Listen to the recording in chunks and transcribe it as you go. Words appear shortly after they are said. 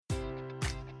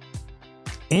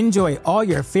Enjoy all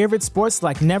your favorite sports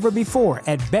like never before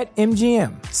at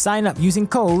BetMGM. Sign up using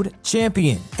code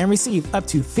CHAMPION and receive up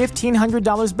to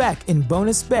 $1,500 back in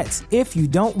bonus bets if you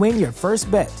don't win your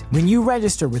first bet. When you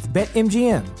register with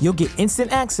BetMGM, you'll get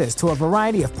instant access to a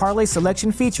variety of parlay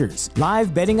selection features,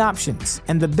 live betting options,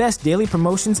 and the best daily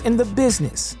promotions in the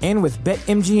business. And with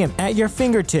BetMGM at your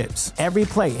fingertips, every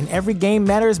play and every game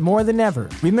matters more than ever.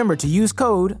 Remember to use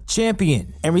code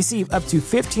CHAMPION and receive up to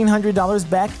 $1,500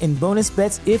 back in bonus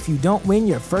bets if you don't win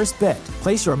your first bet.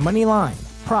 Place your money line,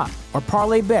 prop, or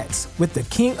parlay bets with the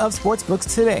king of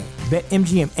sportsbooks today.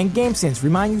 BetMGM and GameSense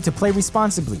remind you to play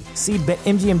responsibly. See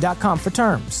BetMGM.com for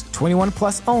terms. 21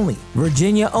 plus only.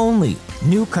 Virginia only.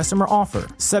 New customer offer.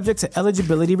 Subject to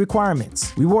eligibility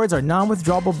requirements. Rewards are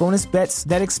non-withdrawable bonus bets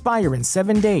that expire in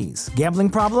 7 days. Gambling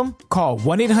problem? Call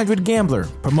 1-800-GAMBLER.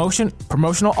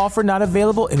 Promotional offer not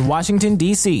available in Washington,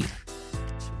 D.C.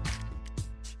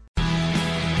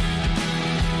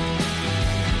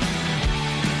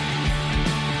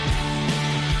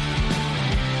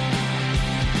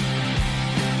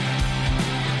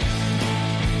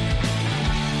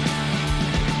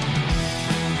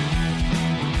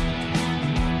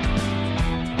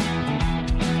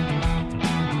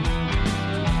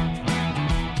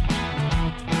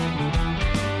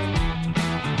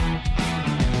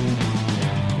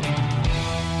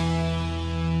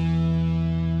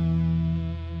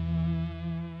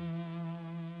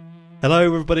 Hello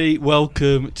everybody,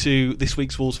 welcome to this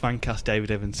week's Wolves Fancast. David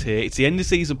Evans here. It's the end of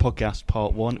season podcast,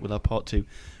 part 1. We'll have part 2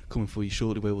 coming for you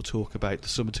shortly where we'll talk about the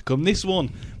summer to come. This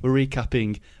one, we're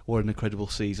recapping what an incredible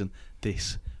season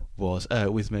this was.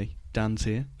 With me, Dan's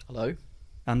here. Hello.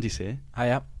 Andy's here.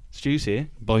 Hiya. Stu's here.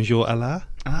 Bonjour, Allah.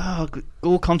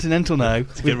 All continental now.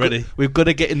 Get ready. We've got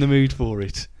to get in the mood for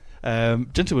it. Gentlemen,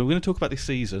 we're going to talk about this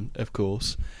season, of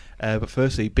course. But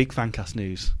firstly, big Fancast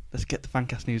news. Let's get the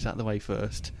Fancast news out of the way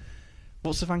first.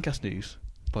 What's the Fancast news,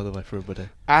 by the way, for everybody?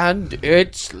 And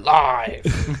it's live.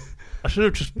 I should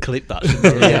have just clipped that,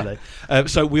 shouldn't I? Really?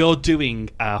 So we are doing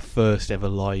our first ever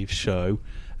live show.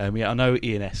 I know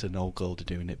ENS and Old Gold are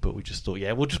doing it, but we just thought,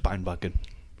 we'll just bandwagon.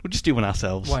 We'll just do one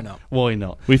ourselves. Why not? Why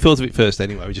not? We thought of it first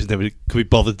anyway. We just never could be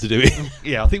bothered to do it.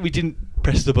 I think we didn't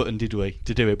press the button, did we,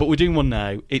 to do it? But we're doing one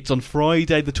now. It's on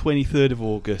Friday, the 23rd of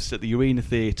August at the Arena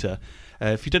Theatre.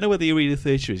 If you don't know where the Arena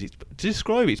Theatre is, to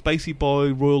describe it, it's basically by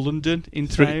Royal London in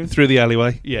town. Through the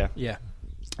alleyway. Yeah.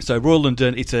 So Royal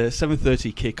London, it's a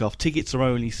 7:30 kick-off. Tickets are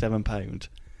only £7.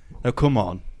 Now, come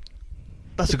on.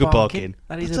 That's a good bargain.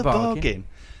 That is a bargain.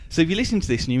 So if you listen to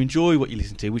this and you enjoy what you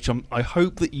listen to, which I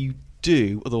hope that you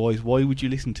do, otherwise why would you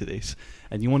listen to this?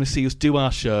 And you want to see us do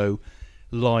our show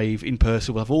live in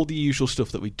person, we'll have all the usual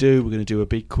stuff that we do. We're going to do a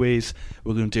big quiz.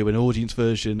 We're going to do an audience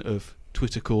version of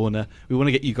Twitter Corner. We want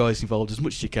to get you guys involved as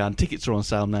much as you can. Tickets are on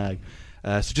sale now.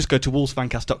 So just go to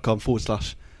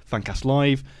wolvesfancast.com/Fancast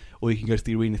Live, or you can go to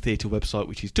the Arena Theatre website,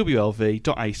 which is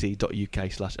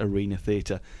wlv.ac.uk/Arena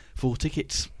Theatre for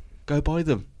tickets. Go buy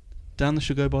them. Dan, they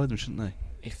should go buy them, shouldn't they?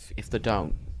 If they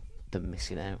don't, they're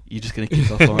missing out. You're just going to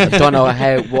kick off on it. I don't know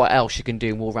what else you can do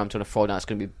in Wolverhampton on a Friday night that's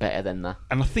going to be better than that.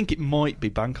 And I think it might be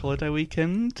Bank Holiday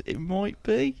weekend. It might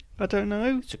be. I don't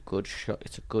know. It's a good shot.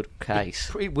 It's a good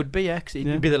case. It would be, because it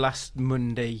would be the last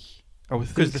Monday.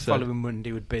 Because the following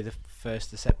Monday would be the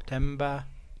 1st of September.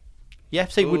 Yeah,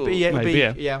 so it would be. Yeah, maybe,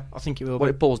 I think it will be. What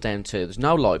it boils down to, there's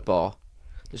no light bar.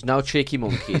 There's no cheeky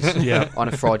monkeys on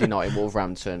a Friday night in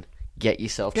Wolverhampton. Get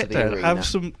yourself to the arena.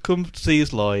 Come see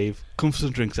us live. Come for some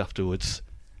drinks afterwards.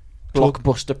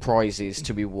 Blockbuster prizes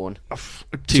to be won.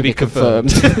 To be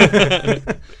confirmed.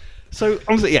 So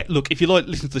honestly, look, if you like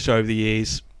listening to the show over the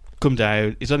years, come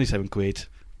down. It's only £7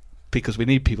 because we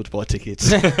need people to buy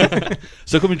tickets.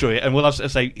 So come enjoy it, and we'll have to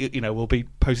say, we'll be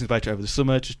posting about it over the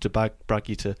summer just to brag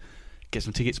you to get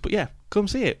some tickets. But come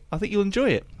see it. I think you'll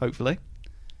enjoy it. Hopefully,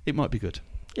 it might be good.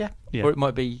 Yeah. Or it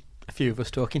might be a few of us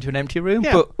talking to an empty room,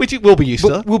 but which it will be used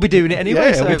to. We'll be doing it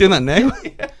anyway. So we're doing that now.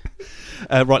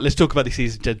 Right, let's talk about this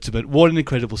season, gentlemen. What an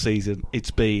incredible season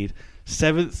it's been.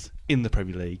 7th in the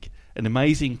Premier League. An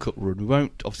amazing cup run. We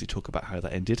won't obviously talk about how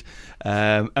that ended.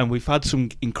 And we've had some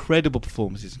incredible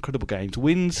performances, incredible games.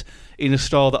 Wins in a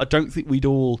style that I don't think we'd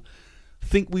all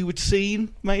think we would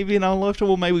seen maybe in our lifetime,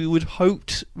 or maybe we would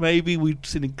hoped maybe we'd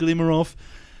seen a glimmer of.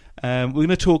 We're going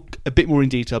to talk a bit more in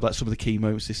detail about some of the key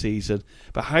moments this season.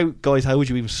 But how would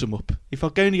you even sum up? If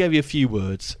I only gave you a few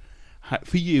words,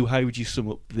 for you, how would you sum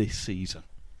up this season?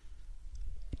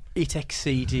 It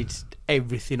exceeded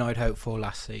everything I'd hoped for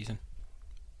last season.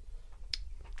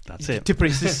 That's it. To put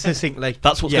it succinctly.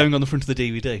 That's what's going on the front of the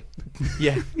DVD.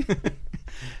 Yeah.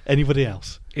 Anybody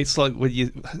else? It's like when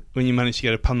you manage to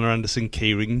get a Pamela Anderson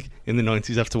keyring in the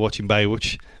 90s after watching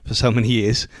Baywatch for so many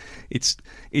years. It's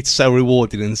so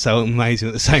rewarding and so amazing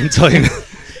at the same time.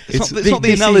 It's not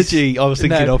the analogy I was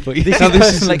thinking of. But this is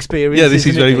personal experience. Yeah, this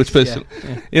is very much personal.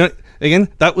 Yeah. You know, again,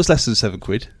 that was less than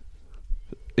 £7,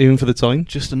 even for the time.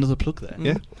 Just another plug there.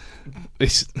 Yeah,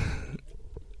 it's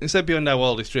said beyond our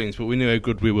wildest dreams, but we knew how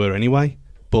good we were anyway.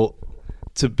 But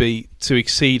to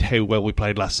exceed how well we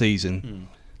played last season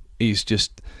is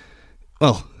just,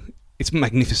 well, it's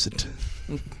magnificent.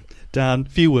 Dan,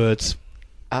 few words.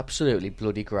 Absolutely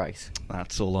bloody great.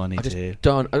 That's all I need to hear.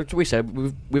 We said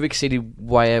we've exceeded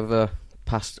way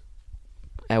past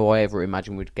how I ever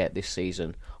imagined we'd get this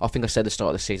season. I think I said at the start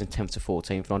of the season 10th to 14th,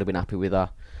 and I'd have been happy with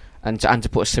that. And to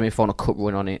put a semi-final cup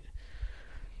run on it,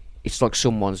 it's like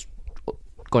someone's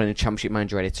gone in a Championship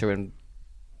Manager editor and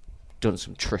done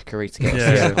some trickery to get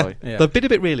us so high. Yeah. They've been a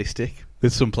bit realistic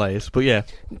with some players, but yeah.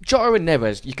 Jota and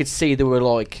Neves, you could see they were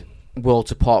like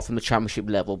worlds apart from the Championship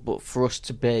level, but for us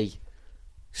to be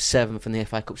 7th in the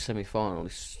FA Cup semi-final,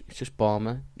 it's just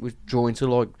balmy. We were drawing to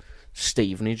like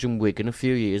Stevenage and Wigan a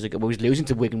few years ago. We was losing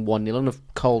to Wigan 1-0 on a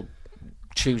cold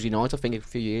Tuesday night, I think, a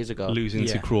few years ago. Losing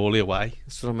to Crawley away.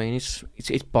 That's what I mean. It's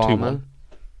balmy.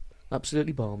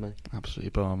 Absolutely balmy.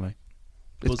 Absolutely balmy.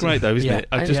 It's great though, isn't it?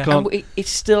 I just can't. It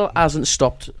still hasn't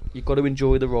stopped. You've got to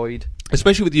enjoy the ride,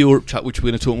 especially with the Europe chat, which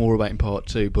we're going to talk more about in part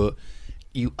 2. But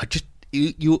you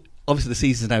obviously the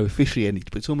season's now officially ended,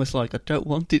 but it's almost like I don't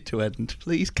want it to end.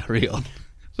 Please carry on.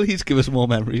 Please give us more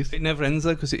memories. It never ends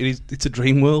though, because it's a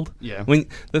dream world. Yeah. When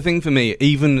the thing for me,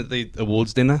 even at the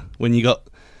awards dinner, when you got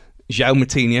João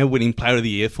Moutinho winning Player of the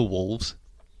Year for Wolves,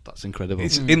 that's incredible.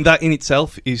 In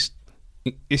itself is.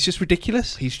 It's just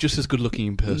ridiculous. He's just as good looking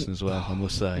in person as well, I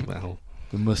must say. Well,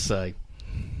 I must say.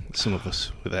 Some of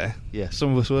us were there. Yeah,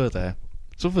 some of us were there.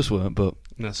 Some of us weren't, but...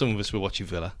 No, some of us were watching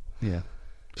Villa. Yeah.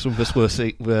 Some of us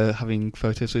were having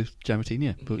photos with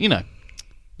João, but, you know,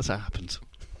 that's how it happens.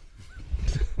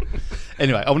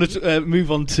 Anyway, I want to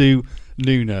move on to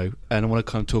Nuno, and I want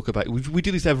to kind of talk about... We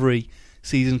do this every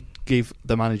season, give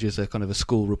the managers a kind of a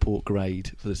school report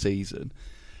grade for the season.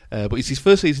 But it's his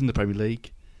first season in the Premier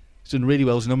League. He's done really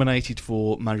well. He's nominated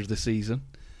for Manager of the Season.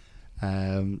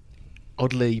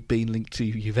 Oddly being linked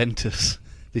to Juventus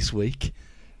this week.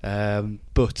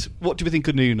 But what do we think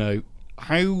of Nuno?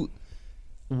 How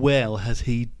well has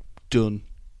he done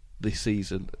this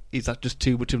season? Is that just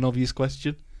too much of an obvious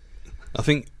question? I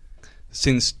think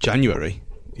since January,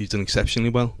 he's done exceptionally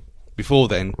well. Before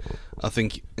then, I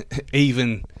think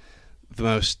even the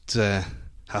most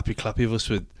happy-clappy of us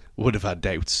would have had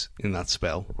doubts in that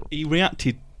spell. He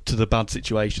reacted to the bad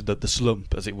situation, the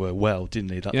slump, as it were, well,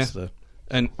 didn't he?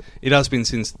 And it has been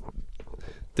since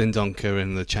Dendoncker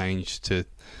and the change to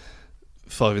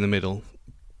 5 in the middle.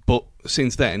 But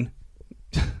since then,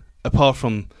 apart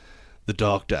from the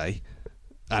dark day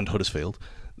and Huddersfield,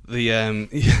 you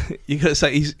got to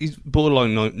say he's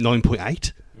borderline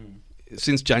 9.8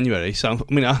 since January. So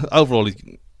I mean, overall,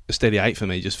 a steady 8 for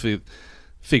me, just for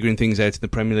figuring things out in the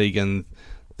Premier League and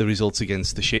the results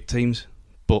against the shit teams.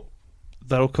 But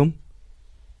that'll come.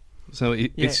 So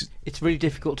it's really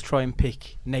difficult to try and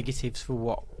pick negatives for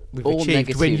what we've all achieved.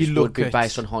 Negatives when you look would be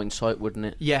based on hindsight, wouldn't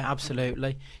it? Yeah,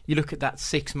 absolutely. You look at that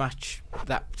six match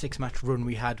run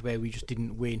we had where we just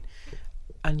didn't win,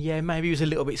 and maybe he was a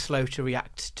little bit slow to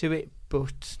react to it.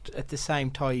 But at the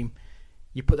same time,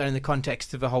 you put that in the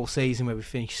context of a whole season where we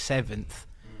finished 7th.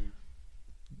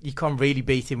 You can't really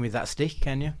beat him with that stick,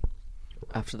 can you?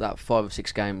 After that 5 or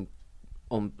 6 game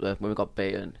when we got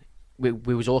beaten,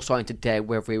 we was all starting to doubt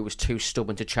whether he was too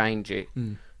stubborn to change it.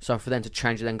 So for them to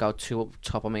change it and go 2 up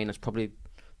top, I mean, that's probably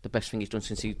the best thing he's done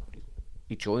since he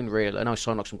joined, really. I know he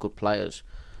signed like some good players,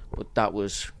 but that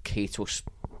was key to us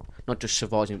not just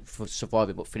surviving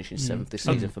but finishing 7th this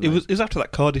season for me. It was after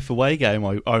that Cardiff away game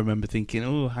I remember thinking,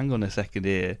 oh, hang on a second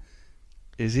here.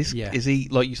 Is he,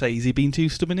 like you say, is he being too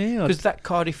stubborn here? Because that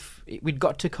Cardiff, we'd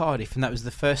got to Cardiff and that was the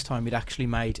first time we'd actually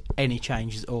made any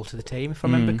changes at all to the team, if I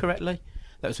remember correctly.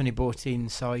 That was when he brought in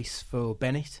Saiss for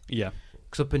Bennett. Yeah.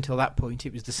 Because up until that point,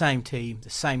 it was the same team, the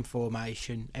same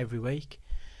formation every week.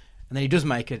 And then he does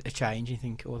make a change, and you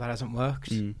think, oh, that hasn't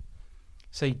worked.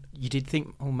 So you did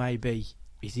think, oh, maybe,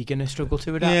 is he going to struggle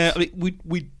to adapt? Yeah, I mean,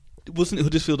 we wasn't it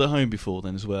Huddersfield at home before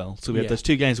then as well? So we had those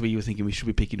 2 games where you were thinking we should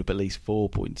be picking up at least 4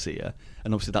 points here.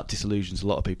 And obviously that disillusions a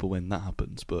lot of people when that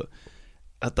happens. But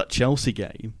at that Chelsea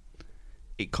game,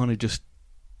 it kind of just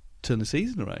turned the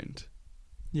season around.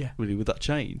 Yeah. Really, with that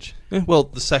change. Yeah, well,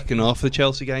 the second half of the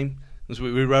Chelsea game,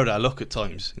 we rode our luck at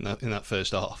times in that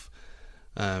first half.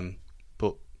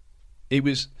 But it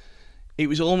was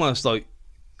almost like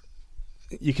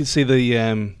you could see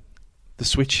the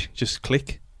switch just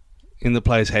click in the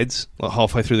players' heads like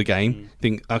halfway through the game.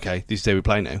 Think, okay, this is how we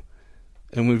play now,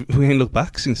 and we ain't looked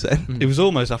back since then. It was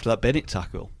almost after that Bennett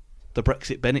tackle, the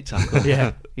Brexit Bennett tackle.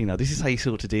 Yeah. This is how you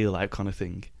sort of deal out kind of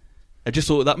thing. I just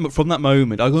thought that from that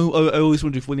moment, I always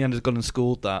wonder if Willian had gone and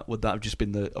scored that, would that have just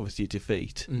been obviously a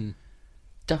defeat?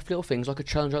 Daft little things like a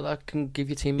challenge like that can give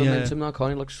your team momentum. Now,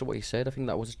 kind of like what you said. I think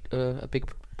that was a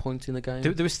big point in the game.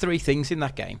 There was 3 things in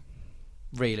that game,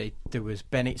 really. There was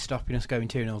Bennett stopping us going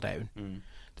 2-0 down.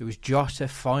 There was Jota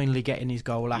finally getting his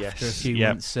goal after a few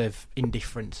months of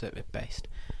indifference at best,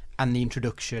 and the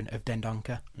introduction of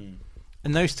Dendoncker.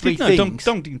 And those 3 things...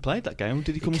 Dong didn't play that game.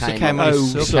 Did he come? He came on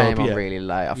really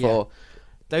late. I thought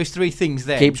those 3 things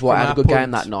there. Gibbs had a good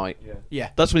game that night. Yeah.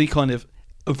 That's when he kind of,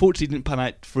 unfortunately, didn't pan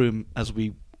out for him as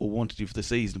we all wanted to for the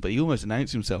season, but he almost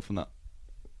announced himself on that.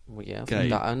 Well, yeah, game.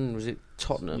 that, and was it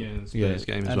Tottenham? Yeah, Spurs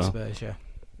game as well. Spurs, yeah.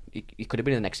 He could have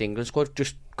been in the next England squad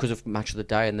just because of match of the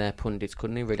day and their pundits,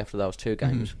 couldn't he? Really, after those 2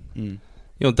 games.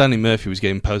 Danny Murphy was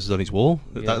getting posted on his wall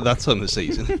that time of the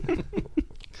season.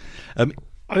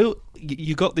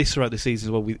 You got this throughout the season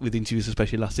as well with interviews,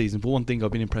 especially last season. But one thing I've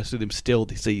been impressed with him still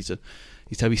this season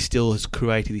is how he still has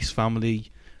created this family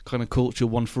kind of culture,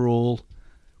 one for all,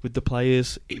 with the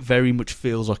players. It very much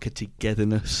feels like a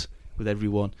togetherness with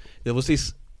everyone. There was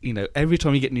this, every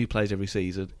time you get new players every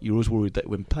season, you're always worried that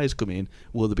when players come in,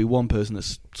 will there be one person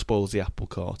that spoils the apple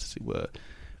cart, as it were?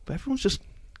 But everyone's just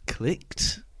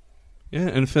clicked. Yeah,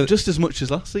 and for just as much as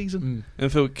last season.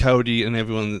 And for Cody and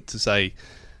everyone to say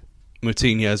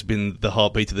Moutinho has been the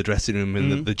heartbeat of the dressing room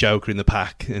and the joker in the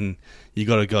pack, and you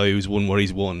got a guy who's won what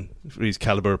he's won for his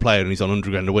calibre of player, and he's on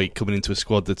 $100,000 a week coming into a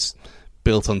squad that's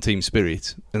built on team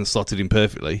spirit and slotted in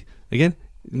perfectly. Again,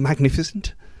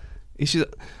 magnificent. It's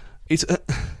just,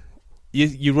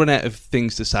 you run out of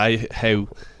things to say. There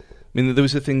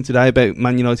was a thing today about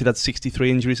Man United had 63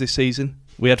 injuries this season.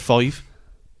 We had 5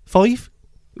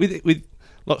 with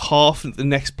like half the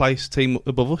next place team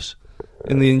above us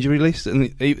in the injury list,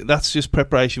 and that's just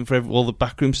preparation for all the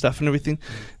backroom staff and everything.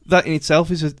 That in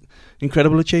itself is an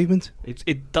incredible achievement.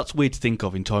 That's weird to think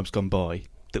of in times gone by,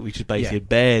 that we just basically had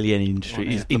barely any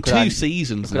injuries in 2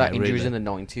 seasons. Look at that injuries in the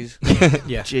 90s.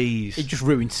 Yeah, jeez, it just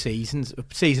ruined season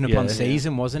upon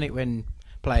season, wasn't it? When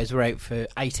players were out for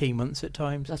 18 months at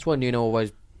times. That's why Nuno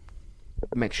always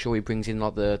makes sure he brings in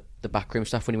like the backroom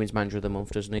staff when he wins Manager of the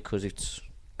Month, doesn't he? Because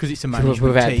it's a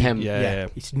management team. Him. Yeah,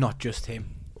 it's not just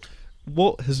him.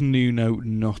 What has Nuno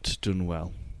not done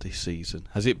well this season?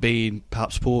 Has it been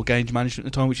perhaps poor game management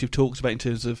at the time, which you've talked about in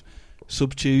terms of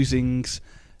sub-choosings?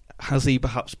 Has he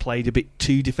perhaps played a bit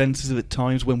too defensive at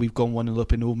times when we've gone 1-0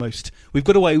 up and we've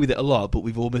got away with it a lot, but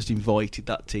we've almost invited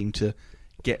that team to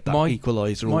get that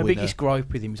equaliser or winner? My biggest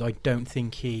gripe with him is I don't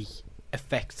think he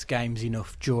affects games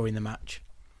enough during the match.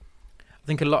 I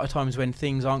think a lot of times when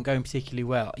things aren't going particularly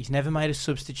well, he's never made a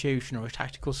substitution or a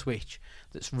tactical switch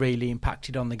that's really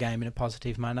impacted on the game in a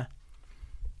positive manner.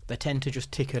 They tend to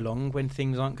just tick along when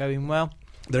things aren't going well.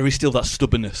 There is still that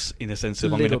stubbornness in a sense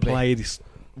of I'm going to play this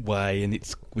way, and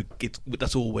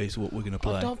that's always what we're going to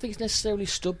play. I don't think it's necessarily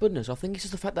stubbornness. I think it's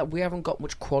just the fact that we haven't got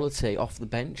much quality off the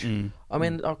bench. I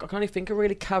mean, I can only think of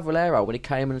really Cavallero when he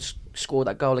came and scored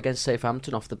that goal against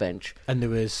Southampton off the bench. And there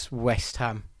was West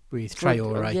Ham with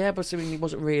Traore. Yeah, but I mean, he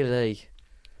wasn't really...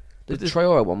 The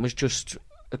Traore one was just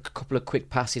a couple of quick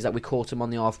passes that we caught him on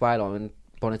the halfway line and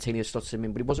Bonatini slotted him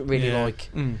in, but it wasn't really like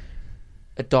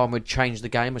a Dharma had changed the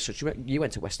game as such. You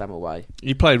went to West Ham away.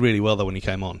 He played really well though when he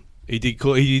came on. He did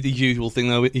the usual thing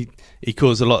though. He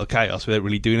caused a lot of chaos without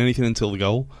really doing anything until the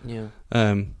goal. Yeah.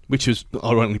 Which was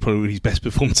ironically probably his best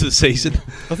performance of the season.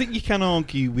 I think you can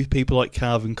argue with people like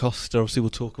Calvin Costa. Obviously, we'll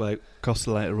talk about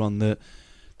Costa later on. That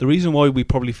the reason why we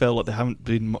probably felt like there haven't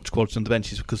been much quality on the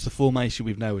bench is because the formation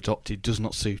we've now adopted does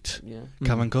not suit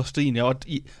Calvin Costa.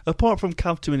 Apart from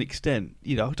Cav to an extent,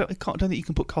 I don't think you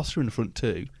can put Costa in the front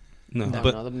too. No,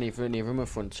 neither of them are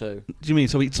front two. Do you mean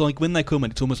so? It's like when they come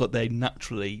in, it's almost like they're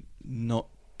naturally not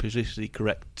positionally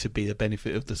correct to be the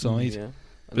benefit of the side. Yeah,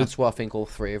 and that's why I think all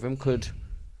 3 of them could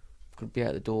be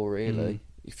out the door really.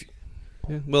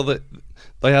 Well,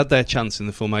 they had their chance in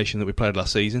the formation that we played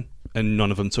last season, and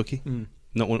none of them took it.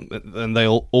 Not one, and they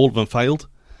all of them failed.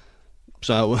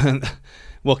 So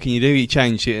what can you do? You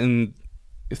change it, and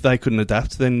if they couldn't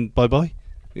adapt, then bye bye.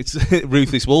 It's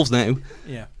ruthless Wolves now.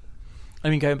 Yeah. I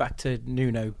mean, going back to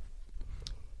Nuno,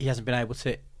 he hasn't been able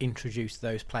to introduce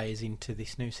those players into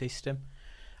this new system.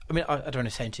 I mean, I don't want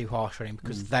to sound too harsh on him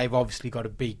because they've obviously got a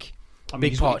big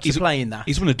part to play in that.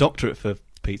 He's won a doctorate for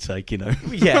Pete's sake,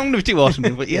 Yeah. I'm not too harsh on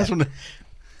him, but he has won.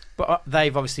 But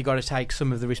they've obviously got to take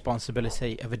some of the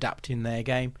responsibility of adapting their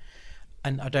game.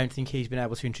 and I don't think he's been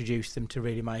able to introduce them to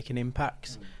really make an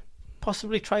impact.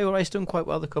 Possibly Traore's done quite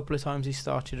well the couple of times he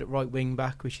started at right wing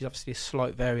back, which is obviously a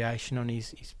slight variation on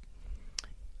his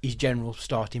general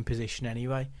starting position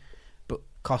anyway. But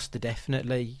Costa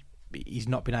definitely, he's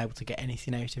not been able to get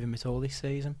anything out of him at all this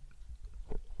season.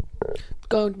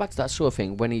 Going back to that sort of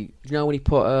thing, when he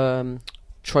put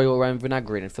Traore and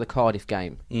Vinagre in for the Cardiff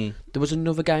game, there was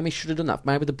another game he should have done that.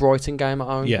 Maybe the Brighton game at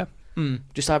home. Yeah.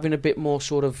 Just having a bit more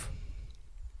sort of,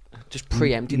 just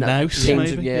preempting that. Nous,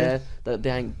 maybe, that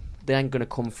they ain't going to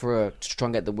come to try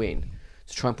and get the win.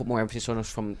 To try and put more emphasis on us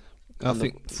from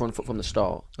the front foot from the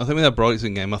start. I think with that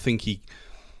Brighton game, I think he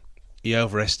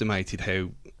overestimated how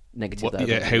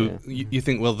negative. You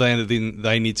think, well,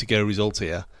 they need to get a result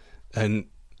here, and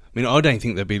I mean, I don't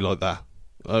think they'd be like that.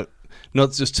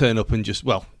 Not just turn up and just,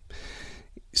 well,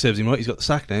 it serves him right. He's got the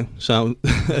sack now. So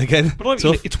again, but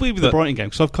it's weird with the Brighton game,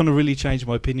 because I've kind of really changed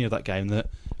my opinion of that game. That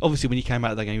obviously when you came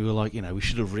out of that game, you were like, we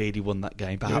should have really won that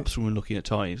game. Perhaps when we're looking at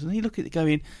times, and then you look at it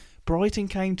going, Brighton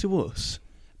came to us,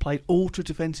 played ultra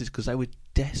defences because they were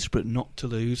desperate not to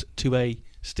lose to a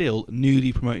still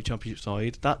newly promoted Championship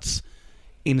side. That's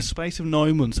in the space of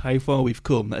 9 months how far we've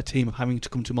come. That a team of having to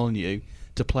come to Molineux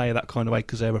to play that kind of way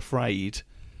because they're afraid.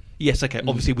 Yes, okay,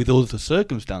 obviously with all the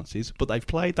circumstances, but they've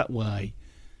played that way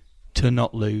to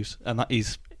not lose, and that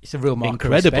is it's a real mark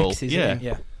incredible. Of respect, isn't it?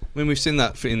 Yeah. I mean, we've seen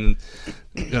that in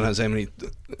I don't know how many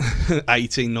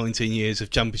 18, 19 years of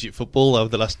Championship football over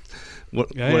the last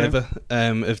whatever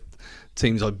of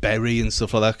teams like Bury and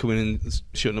stuff like that coming in and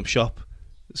shutting up shop.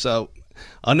 So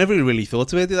I never really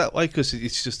thought about it that way, because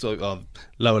it's just like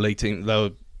lower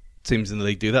teams in the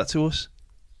league do that to us.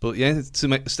 But yeah, to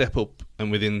make the step up and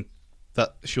within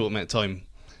that short amount of time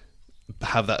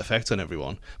have that effect on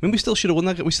everyone. I mean, we still should have won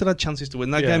that. We still had chances to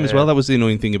win that game as well. That was the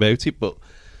annoying thing about it. But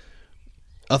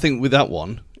I think with that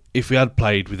one, if we had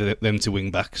played with them two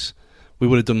wing backs, we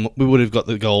would have got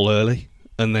the goal early,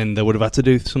 and then they would have had to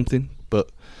do something. But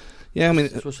yeah, I mean,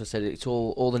 that's what I said. It's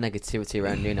all the negativity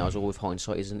around you now is all with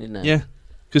hindsight, isn't it? Now? Yeah,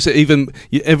 because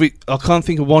I can't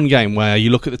think of one game where you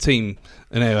look at the team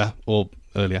an hour or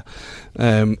earlier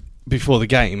before the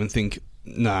game and think,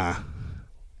 nah,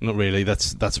 not really.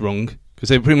 That's wrong. Because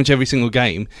pretty much every single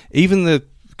game, even the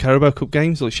Carabao Cup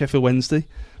games like Sheffield Wednesday,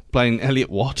 playing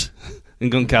Elliot Watt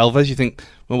and Goncalves, you think,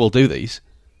 well, we'll do these,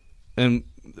 and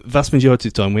vast majority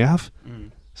of the time we have.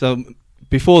 So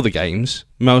before the games,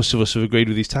 most of us have agreed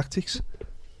with these tactics.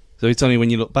 So it's only when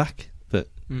you look back that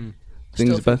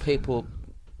things are bad. People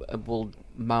will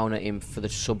moan at him for the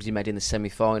subs he made in the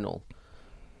semi-final.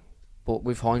 But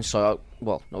with hindsight,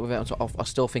 I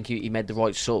still think he made the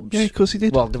right subs. Yeah, of course he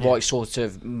did. Well, the right sort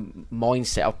of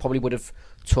mindset. I probably would have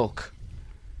took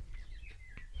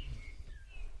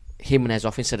Jimenez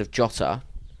off instead of Jota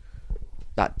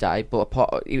that day. But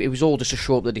it was all just to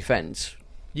shore up the defence.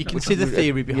 You can see the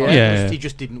theory behind it. It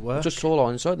just didn't work. Just all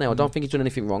hindsight now. I don't think he's done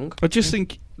anything wrong. I just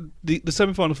think the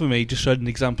semi-final for me just showed an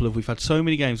example of we've had so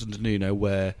many games under Nuno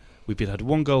where we've had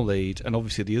one goal lead, and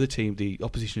obviously the other team, the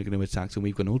opposition, are going to attack, and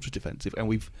we've gone ultra defensive,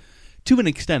 and to an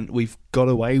extent, we've got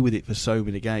away with it for so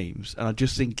many games, and I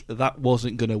just think that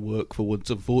wasn't going to work for once.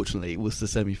 Unfortunately, it was the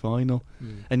semi-final,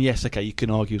 and yes, okay, you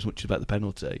can argue as much about the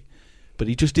penalty, but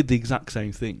he just did the exact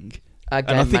same thing. Our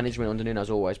game management under Nuno has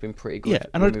always been pretty good. Yeah,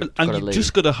 and you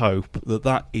just got to hope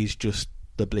that is just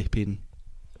the blip in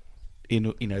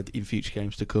future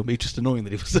games to come. It's just annoying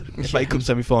that it was a FA Cup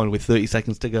semi-final with 30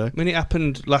 seconds to go. I mean, it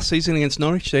happened last season against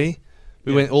Norwich. We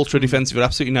went ultra defensive for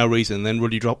absolutely no reason, and then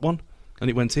Ruddy dropped one, and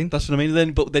it went in. That's what I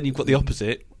mean. But then you've got the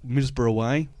opposite. Middlesbrough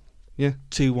away. Yeah.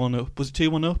 2-1 up. Was it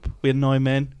 2-1 up? We had 9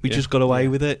 men. We just got away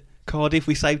with it. Cardiff,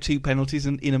 we saved 2 penalties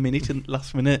in a minute and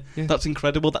last minute. Yeah. That's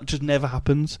incredible. That just never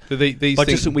happens. So I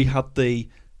just think we had the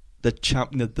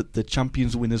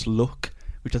champions winners luck,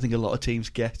 which I think a lot of teams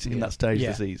get in that stage of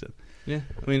the season. Yeah,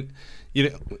 I mean,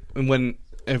 and when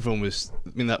everyone was,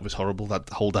 that was horrible that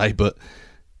whole day. But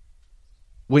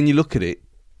when you look at it,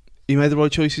 he made the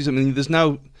right choices. I mean,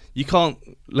 you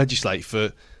can't legislate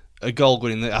for a goal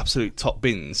going in the absolute top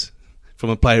bins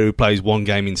from a player who plays one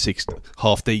game in 6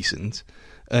 half decent,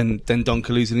 and then Donker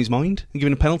losing his mind and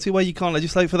giving a penalty away. You can't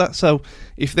legislate for that. So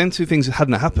if them two things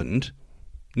hadn't happened,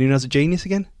 Nuno's a genius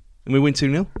again, and we win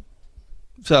 2-0.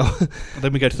 So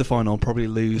then we go to the final and probably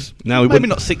lose. No, maybe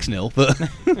not 6-0, but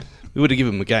we would have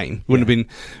given them a game. We wouldn't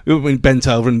have been bent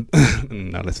over and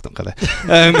no, let's not go there.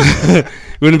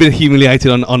 We wouldn't have been humiliated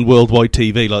on worldwide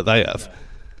TV like they have.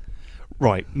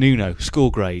 Right, Nuno, score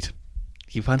grade.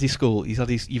 You've had his score. You've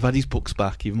had his books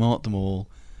back. You've marked them all.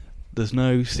 There's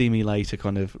no see me later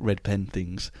kind of red pen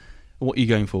things. What are you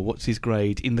going for? What's his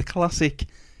grade in the classic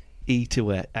A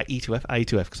to F?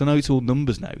 Because I know it's all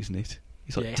numbers now, isn't it?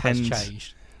 It's like yeah, it tens. has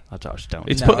changed. I just don't.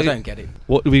 It's No, put- I don't get it.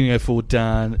 What do we go for,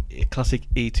 Dan? Classic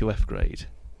E to F grade.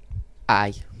 A.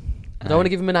 I don't want to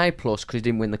give him an A plus because he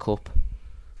didn't win the cup.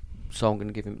 So I'm going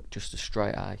to give him just a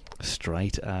straight A.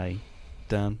 Straight A.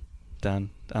 Dan,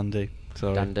 Andy.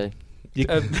 Sorry. Dandy. You,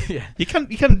 Yeah, you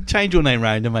can change your name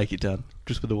round and make it Dan,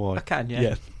 just with the Y. I can.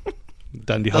 Yeah,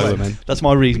 Dandy That's- Highwayman. That's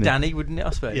my reasoning. Danny, wouldn't it? I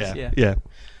suppose. Yeah.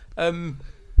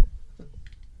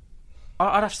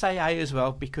 I'd have to say A as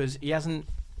well because he hasn't.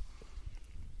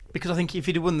 Because I think if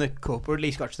he'd have won the cup or at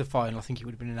least got to the final, I think he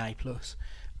would have been an A plus.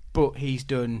 But he's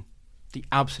done the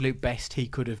absolute best he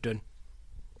could have done.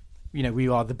 You know, we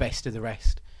are the best of the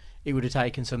rest. It would have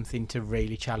taken something to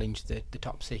really challenge the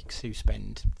top six who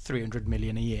spend 300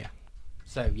 million a year.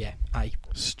 So yeah, A.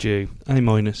 Stu. A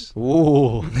minus.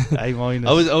 Ooh, A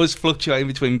minus. I was fluctuating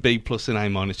between B plus and A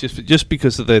minus just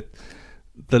because of the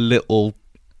little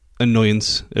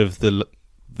annoyance of the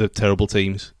terrible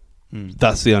teams.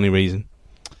 That's the only reason.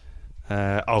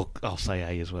 I'll say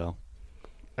A as well.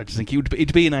 I just think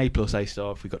it'd be an A plus A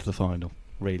star if we got to the final,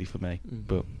 really, for me.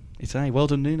 But it's A. Well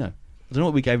done, Nuno. I don't know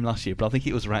what we gave him last year, but I think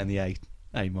it was right in the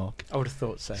A mark. I would have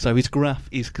thought so. So his graph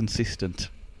is consistent.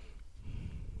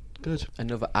 Good.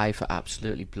 Another A for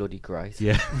absolutely bloody great.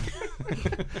 Yeah.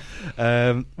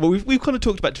 Well, we've kind of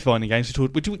talked about defining games. Do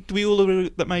we all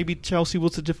agree that maybe Chelsea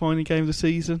was the defining game of the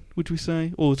season? Would we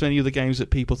say, or is there any other games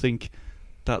that people think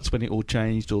that's when it all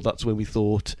changed, or that's when we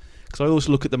thought? Because I always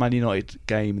look at the Man United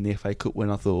game in the FA Cup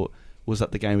when I thought, was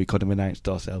that the game we kind of announced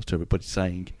ourselves to everybody,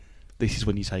 saying this is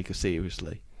when you take us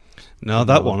seriously? No,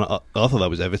 that one I thought that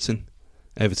was Everton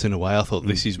away. I thought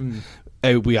this is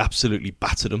we absolutely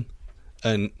battered them,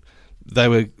 and they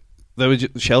were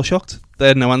shell shocked. They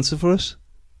had no answer for us,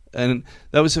 and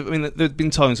that was. I mean, there'd been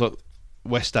times like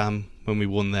West Ham when we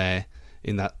won there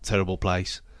in that terrible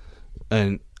place,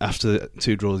 and after the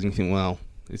 2 draws, you think, well,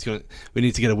 we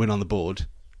need to get a win on the board,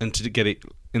 and to get it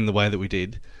in the way that we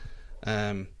did.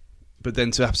 But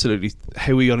then to absolutely,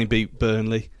 how we only beat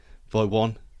Burnley by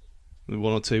 1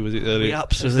 or 2, was it earlier? We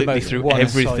absolutely most threw one-sided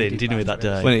everything, didn't we, that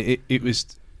day? When it was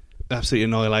absolutely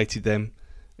annihilated them,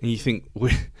 and you think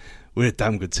we're a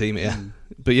damn good team here.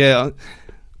 But yeah,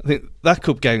 I think that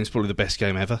cup game is probably the best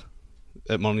game ever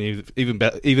at Molineux, even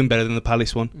better than the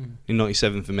Palace one in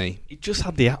 '97 for me. It just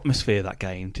had the atmosphere, that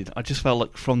game, didn't it? I just felt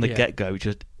like from the get-go,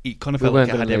 it kind of We felt like weren't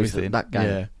it had gonna lose everything. that game.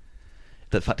 Yeah.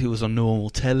 The fact it was on normal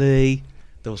telly,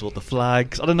 there was all the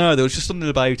flags. I don't know, there was just something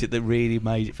about it that really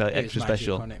made it feel It was extra magic,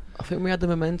 special. wasn't it? I think we had the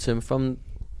momentum from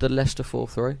the Leicester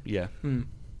 4-3. Yeah.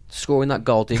 Scoring that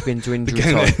goal deep into The injury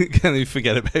game time. that we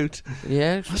forget about.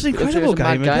 Yeah, That's an incredible it was a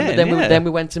mad game again, But then, yeah. then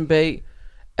we went and beat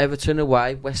Everton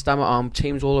away, West Ham at home,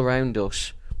 teams all around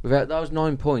us. Without those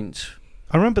 9 points,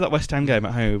 I remember that West Ham game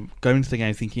at home, going into the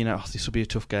game thinking, this will be a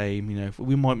tough game,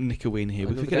 we might nick a win here,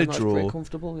 but if we get a pretty draw.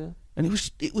 comfortable, yeah. And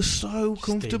it was so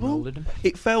comfortable. Steamrolled 'em.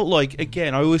 It felt like,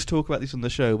 again, I always talk about this on the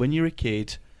show, when you're a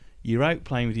kid, you're out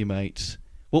playing with your mates.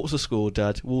 What was the score,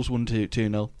 Dad? Wolves won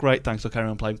 2-0. Great, thanks, I'll carry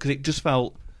on playing. Because it just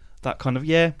felt that kind of, we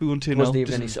won 2-0. Wasn't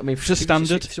even any. I mean, just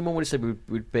standard. If someone would have said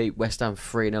we'd beat West Ham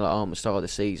 3-0 at home at the start of the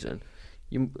season,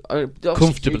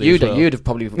 Comfortably as well. you'd have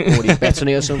probably already bet on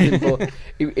it or something. But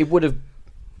it would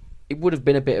have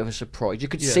been a bit of a surprise. You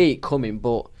could see it coming,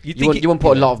 but you wouldn't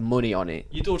put a lot of money on it.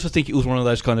 You'd also think it was one of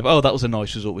those kind of, that was a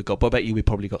nice result we got, but I bet you we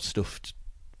probably got stuffed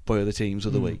by other teams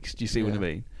other weeks. Do you see what I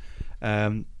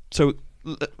mean? So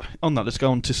on that, let's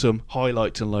go on to some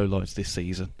highlights and lowlights this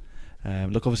season.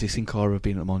 Look, obviously Sin Cara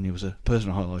being at Molineux was a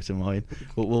personal highlight of mine,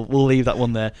 but we'll leave that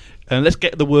one there. Let's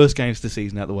get the worst games of the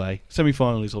season out of the way.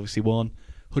 Semi-final is obviously one.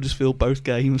 Huddersfield, both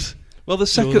games. Well, the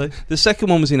second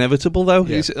one was inevitable, though.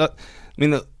 Yeah.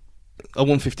 I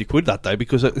won £50 that day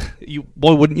because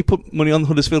why wouldn't you put money on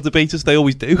Huddersfield to beat us? They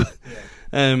always do.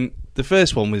 Yeah. The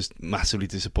first one was massively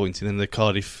disappointing, and the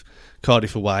Cardiff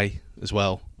away as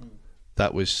well.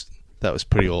 That was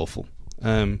pretty awful.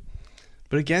 But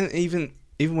again, even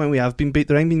when we have been beat,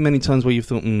 there ain't been many times where you've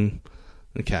thought,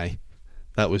 okay,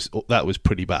 that was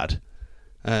pretty bad.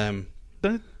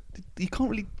 You can't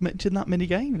really mention that many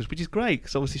games, which is great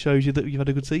because obviously shows you that you've had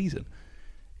a good season.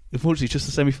 Unfortunately, it's just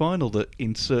the semi-final that,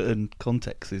 in certain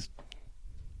contexts,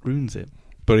 ruins it.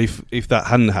 But if that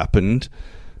hadn't happened,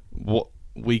 what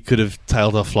we could have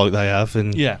tailed off like they have,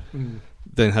 and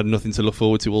then had nothing to look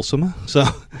forward to all summer. So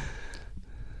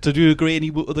do you agree?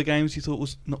 Any other games you thought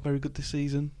was not very good this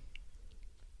season,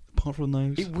 apart from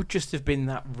those? It would just have been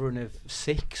that run of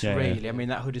 6, really. I mean,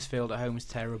 that Huddersfield at home was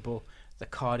terrible. The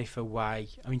Cardiff away,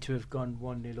 to have gone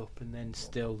 1-0 up and then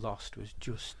still lost was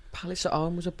just... Palace at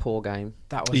home was a poor game.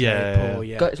 That was very poor,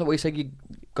 It's like what you said,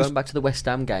 going back to the West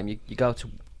Ham game, you go to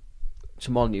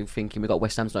Molineux thinking we got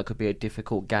West Ham tonight, could be a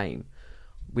difficult game.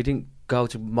 we didn't go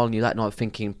to Molineux that night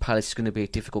thinking Palace is going to be a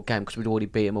difficult game because we'd already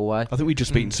beat them away. I think we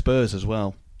just beaten Spurs as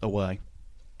well away.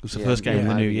 It was the first game of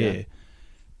the new year. Yeah.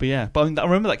 But yeah, I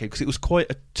remember that game because it was quite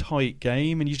a tight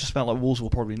game, and you just felt like Wolves will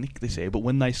probably nick this here. But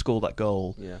when they scored that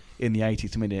goal in the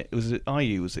 80th minute, it was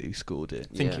Ayew who scored it.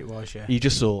 I think it was, yeah. You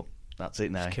just thought, that's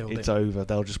it now. It's it. over.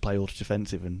 They'll just play ultra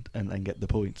defensive and get the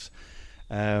points.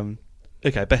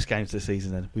 Okay, best games of the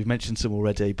season then. We've mentioned some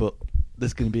already, but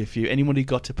there's going to be a few. Anyone who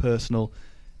got a personal,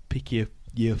 pick your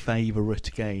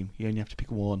favourite game. You only have to pick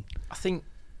one. I think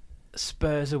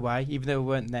Spurs away, even though we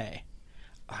weren't there,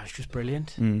 that was just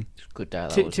brilliant. It's a good day.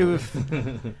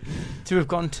 To have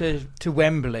gone to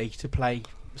Wembley to play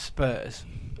Spurs,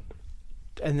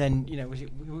 and then was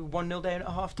it 1-0 down at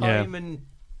half time, and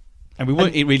we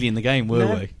weren't really in the game, were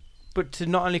we? But to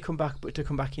not only come back, but to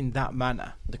come back in that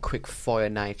manner. The quick fire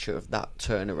nature of that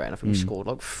turnaround. I think we scored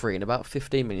like 3 in about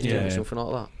 15 minutes, didn't we? Something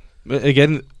like that. But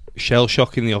again, shell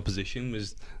shocking the opposition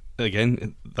was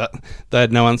that they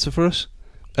had no answer for us.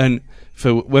 And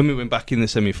for when we went back in the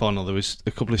semi-final, there was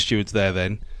a couple of stewards there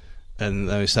then, and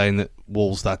they were saying that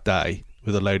Wolves that day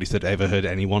were the loudest they'd ever heard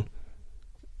anyone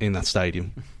in that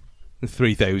stadium.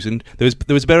 3,000. There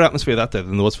was a better atmosphere that day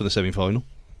than there was for the semi-final.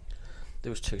 There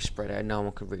was too spread out. No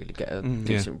one could really get a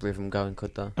decent rhythm going,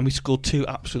 could they? And we scored 2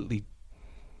 absolutely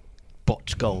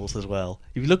botched goals as well.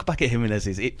 If you look back at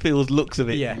Jimenez's, it looks a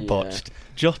bit botched.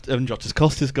 Jota's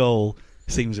Costa's goal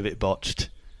seems a bit botched.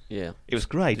 Yeah, it was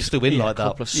great just to win like that. A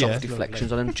couple of soft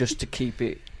deflections on him just to keep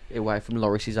it away from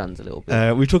Lloris's hands a little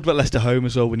bit. We talked about Leicester home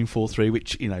as well, winning 4-3,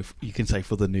 which you can say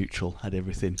for the neutral had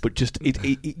everything. But just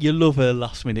you love a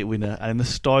last minute winner, and the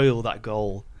style of that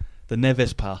goal, the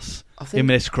Neves pass,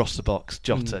 Jimenez across the box,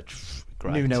 Jota,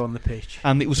 great. Nuno on the pitch,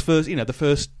 and it was the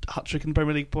first hat trick in the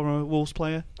Premier League for a Wolves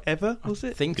player ever, was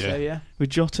it? I think so, yeah. With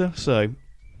Jota, so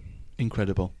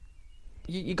incredible.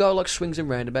 You go like swings and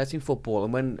roundabouts in football,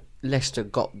 and when Leicester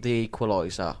got the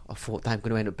equaliser, I thought they're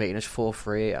going to end up beating us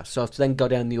 4-3 here. So to then go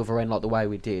down the other end like the way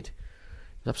we did, it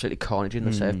was absolutely carnage in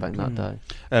the South Bank that day.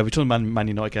 We talked about Man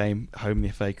United game, home in the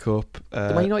FA Cup.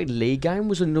 The Man United League game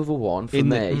was another one for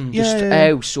me.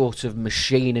 How sort of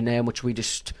machine and how much we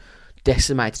just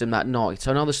decimated them that night.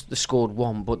 I know they scored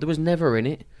 1, but there was never in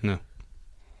it. No.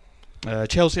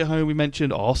 Chelsea at home, we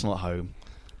mentioned. Arsenal at home.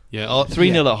 Yeah,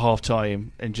 3-0 at half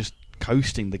time and just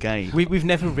coasting the game. We've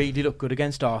never really looked good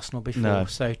against Arsenal before,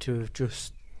 so to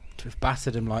have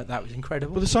battered them like that was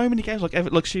incredible. But there's so many games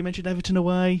like she mentioned, Everton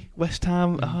away, West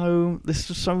Ham at home. There's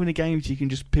just so many games you can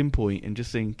just pinpoint and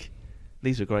just think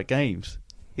these are great games.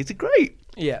 It's great.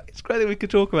 Yeah, it's great that we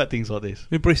could talk about things like this.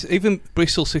 Even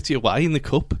Bristol City away in the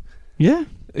cup. Yeah,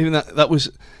 even that was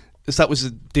a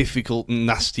difficult,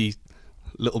 nasty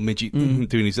little midget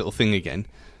doing his little thing again.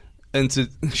 And to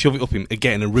shove it up him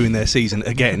again and ruin their season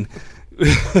again.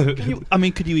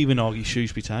 Could you even argue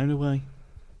Shrewsbury Town away?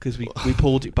 Because we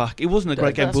pulled it back. It wasn't a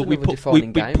great game, but we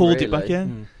pulled it back. Yeah,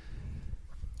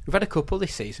 we've had a couple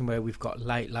this season where we've got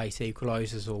late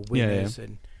equalisers or winners,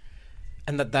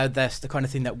 and that's the kind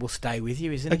of thing that will stay with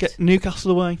you, isn't it?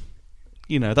 Newcastle away.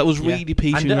 That was really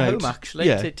peaking out. And at home, actually,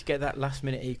 to get that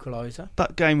last-minute equaliser.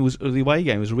 That game the away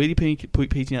game was really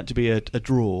peaking out to be a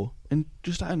draw, and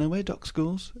just out of nowhere, Doc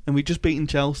scores, and we just beaten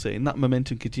Chelsea, and that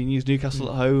momentum continues. Newcastle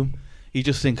at home, you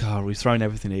just think, we've thrown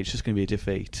everything in, it's just going to be a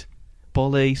defeat.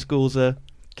 Bolly scores a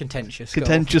contentious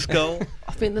goal.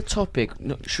 I think the topic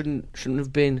shouldn't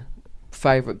have been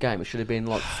favourite game. It should have been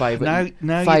like favourite.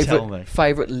 Now you tell me.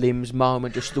 Favourite limbs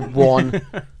moment, just the one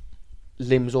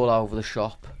limbs all over the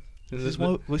shop. This is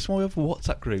why we have a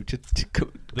WhatsApp group to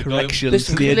corrections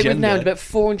to the agenda. agenda. Now about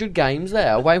 400 games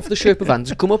there, waiting for the Sherpa van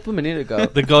to come up a minute ago.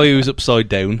 The guy who was upside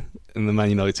down in the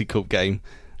Man United Cup game,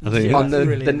 I think, on the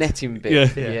netting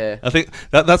bit. Yeah. I think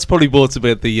that's probably brought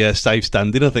about the safe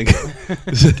standing. I think.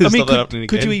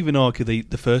 Could you even argue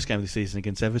the first game of the season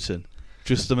against Everton?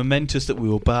 Just the momentous that we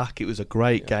were back. It was a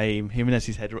great game.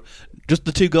 Jimenez's header, just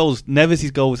the 2 goals.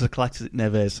 Neves' goal was a classic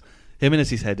Neves.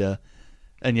 Jimenez's header.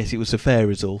 And yes, it was a fair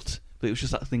result, but it was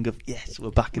just that thing of, yes, we're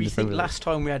back in the Premier League. Last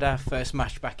time we had our first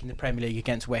match back in the Premier League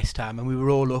against West Ham, and we were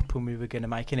all up and we were going to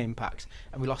make an impact,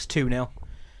 and we lost 2-0.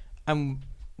 And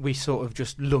we sort of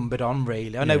just lumbered on,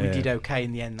 really. I know we did okay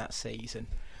in the end that season,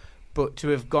 but to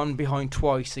have gone behind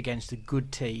twice against a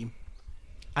good team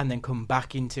and then come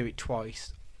back into it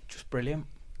twice, just brilliant.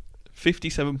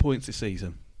 57 points this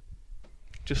season.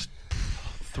 Just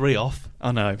 3 off.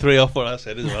 I know. 3 off what I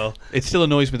said as well. It still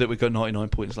annoys me that we got 99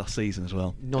 points last season as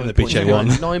well. 9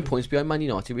 points behind Man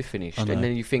United, we finished. And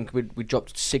then you think we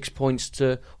dropped 6 points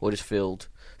to Huddersfield,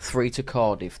 3 to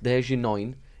Cardiff. There's your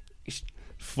 9.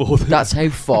 That's how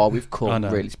far we've come,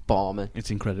 really. It's balmy.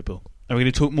 It's incredible. And we're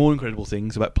going to talk more incredible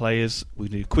things about players. We're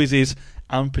going to do quizzes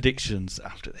and predictions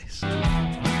after this.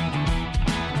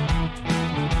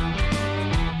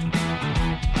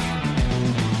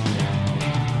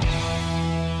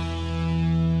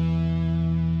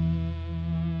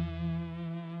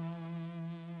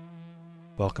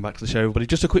 Welcome back to the show, everybody.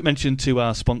 Just a quick mention to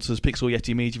our sponsors, Pixel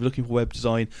Yeti Media. If you're looking for web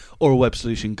design or a web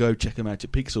solution, go check them out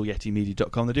at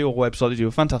pixelyetimedia.com. They do a website, they do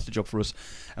a fantastic job for us,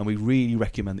 and we really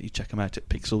recommend that you check them out at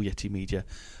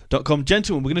pixelyetimedia.com.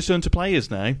 Gentlemen, we're going to turn to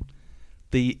players now.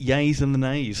 The yays and the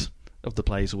nays of the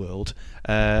players world.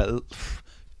 Do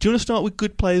you want to start with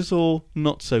good players or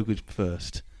not so good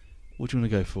first? What do you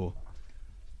want to go for?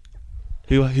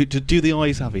 Who do the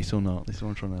eyes have it or not? This is what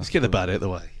I'm trying to ask. Let's get the bad out of the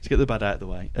way. Let's get the bad out of the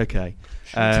way. Okay.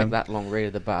 Shouldn't take that long, really,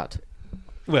 the bad.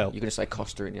 Well, You're going to say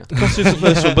Costa, aren't you? Costa's the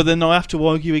first one, but then I have to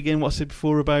argue again what I said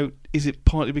before about, is it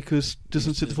partly because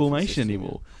doesn't fit the formation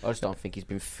anymore? I just don't think he's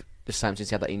been the same since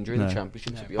he had that injury in the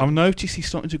Championship, to be I've honest. noticed he's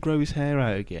starting to grow his hair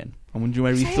out again. I'm wondering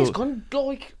where His he hair's thought... gone,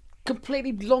 like,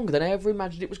 completely longer than I ever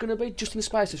imagined it was going to be, just in the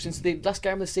space of since the last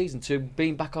game of the season to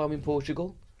being back home in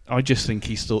Portugal. I just think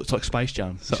he's thought it's like Space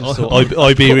Jam. So He's just thought,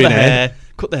 Iberian hair.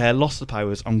 Cut the hair, lost the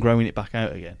powers. I'm growing it back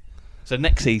out again. So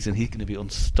next season he's going to be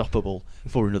unstoppable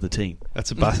for another team.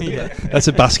 That's a that's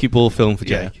a basketball film for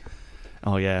Jake. Yeah.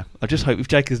 Oh yeah. I just hope if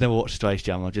Jake has never watched Space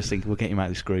Jam, I just think we'll get him out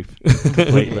of this group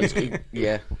completely.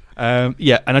 Yeah.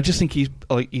 Yeah, and I just think he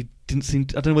didn't seem.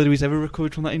 I don't know whether he's ever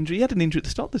recovered from that injury. He had an injury at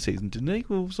the start of the season, didn't he?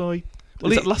 Or was I?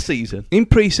 Was that last season? In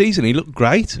pre-season, he looked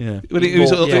great. Yeah. When he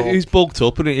was bulked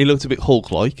up and he looked a bit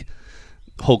Hulk-like.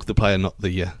 Hulk, the player, not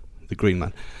the Green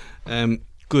Man.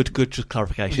 Good. Just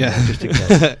clarification. Yeah. There, just in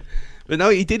case. But no,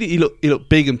 he did it. He looked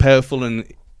big and powerful,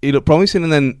 and he looked promising.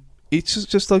 And then it's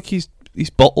just like his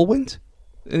bottle went,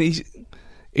 and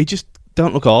he just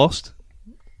don't look arsed.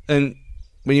 And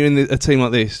when you're in a team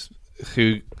like this,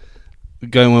 who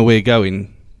going where we're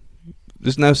going,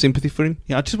 there's no sympathy for him.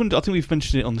 Yeah, I just wonder. I think we've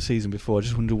mentioned it on the season before. I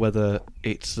just wonder whether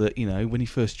it's that when he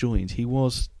first joined, he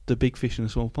was the big fish in a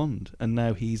small pond, and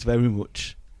now he's very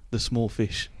much the small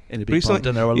fish in a big pond.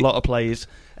 And there are a lot of players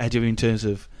ahead of him in terms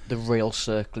of The real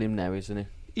circle him now, isn't he?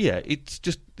 Yeah, it's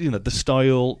just the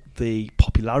style, the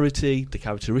popularity, the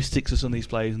characteristics of some of these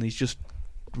players, and he's just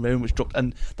very much dropped.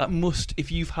 And that must,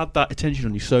 if you've had that attention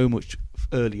on you so much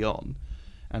early on,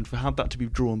 and for have that to be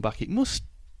drawn back, it must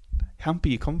hamper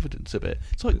your confidence a bit.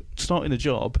 It's like starting a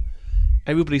job.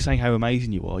 Everybody's saying how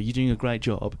amazing you are. You're doing a great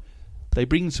job. They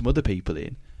bring some other people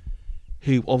in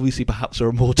who obviously perhaps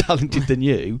are more talented than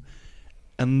you,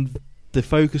 and the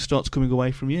focus starts coming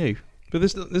away from you. But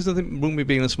there's nothing wrong with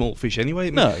being a small fish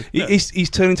anyway. No. He's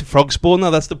turned into frog spawn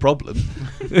now. That's the problem.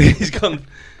 He's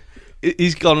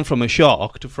gone from a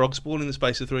shark to frog spawn in the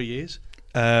space of 3 years.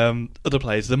 Other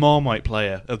players, the Marmite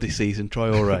player of this season,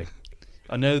 Traoré.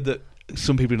 I know that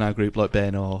some people in our group, like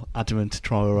Ben, are adamant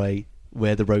Traoré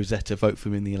wear the Rosetta, vote for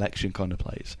him in the election kind of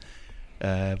players.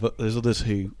 But there's others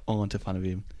who aren't a fan of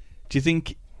him. Do you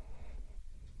think...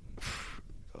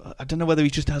 I don't know whether he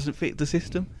just hasn't fit the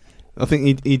system. I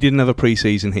think he didn't have a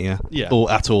pre-season here, or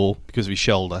at all, because of his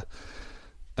shoulder.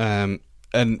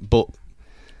 But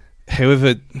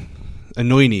however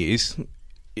annoying he is,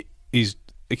 he's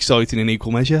exciting in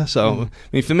equal measure. So I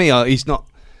mean, for me, he's not.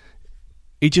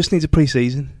 He just needs a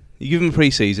pre-season. You give him a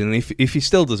pre-season, and if he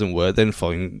still doesn't work, then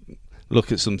fine.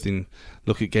 Look at something.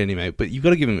 Look at getting him out. But you've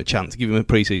got to give him a chance. Give him a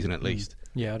pre-season at least.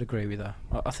 Yeah, I'd agree with that.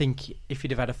 I think if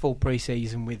he'd have had a full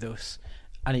pre-season with us,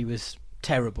 and he was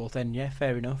terrible, then yeah,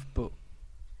 fair enough. But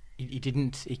he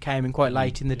didn't. He came in quite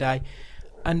late in the day,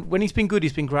 and when he's been good,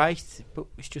 he's been great. But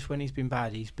it's just when he's been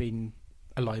bad, he's been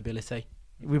a liability.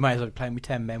 We may as well be playing with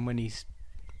 10 men when he's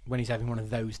having one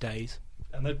of those days.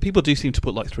 And people do seem to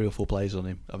put like 3 or 4 players on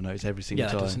him. I've noticed every single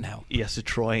time. Yeah, that doesn't help. He has to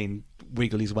try and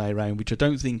wiggle his way around, which I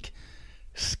don't think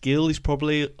skill is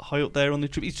probably high up there on the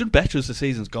trip. He's done better as the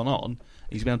season's gone on.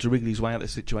 He's been able to wriggle his way out of the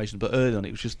situation, but early on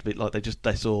it was just a bit like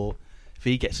they saw if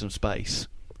he gets some space,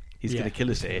 he's going to kill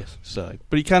us here. So,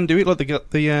 but he can do it. Like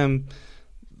the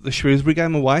Shrewsbury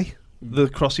game away, the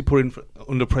cross he put in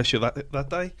under pressure that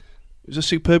day, it was a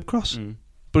superb cross.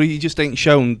 But he just ain't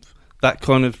shown that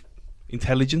kind of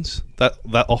intelligence that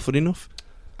offered enough.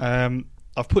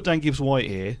 I've put down Gibbs White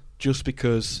here just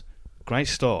because great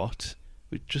start.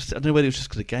 I don't know whether it was just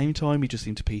because of game time. He just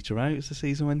seemed to peter out as the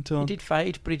season went on. He did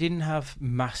fade, but he didn't have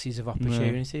masses of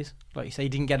opportunities. No. Like you say, he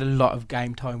didn't get a lot of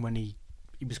game time when he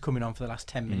was coming on for the last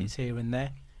 10 minutes here and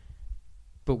there.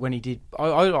 But when he did,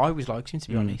 I always liked him, to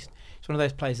be honest. It's one of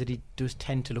those players that he does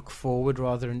tend to look forward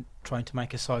rather than trying to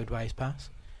make a sideways pass.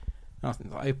 And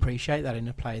I appreciate that in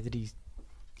a player that he's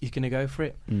going to go for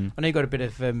it. I know he got a bit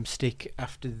of stick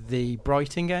after the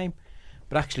Brighton game,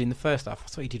 But actually, in the first half, I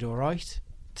thought he did all right.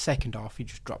 Second half, he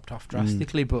just dropped off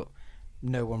drastically, but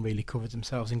no one really covered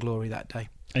themselves in glory that day.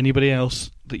 Anybody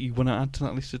else that you want to add to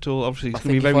that list at all? Obviously, it's I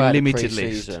going to be a think if I very had a limited list.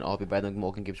 pre-season, I'll be better than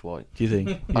Morgan Gibbs-White. Do you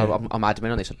think? I'm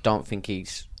adamant on this. I don't think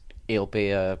he'll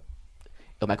make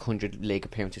 100 league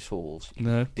appearances for Wolves.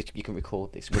 No. You can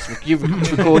record this. You're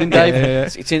recording, Dave. Yeah.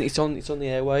 It's on the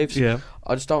airwaves. Yeah.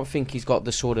 I just don't think he's got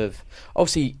the sort of.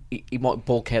 Obviously, he might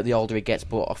bulk out the older he gets,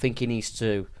 but I think he needs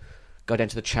to go down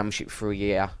to the Championship for a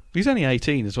year. He's only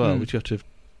 18 as well, which you have to.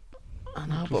 I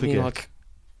know, but I mean, like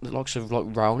the likes of like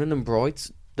Ronan and Bright,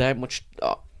 there ain't much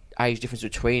age difference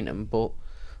between them, but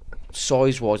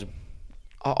size-wise,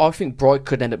 I think Bright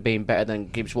could end up being better than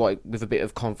Gibbs-White with a bit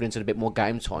of confidence and a bit more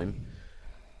game time.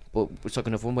 But it's like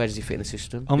another one. Where does he fit in the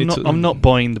system? I'm not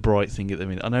buying the Bright thing at the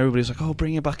minute. I know everybody's like, "Oh,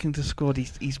 bring him back into the squad."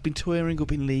 He's been touring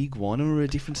up in League One, and we're a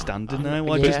different standard now.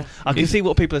 I can see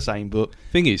what people are saying, but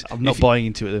thing is, I'm not buying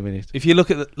into it at the minute. If you look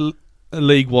at the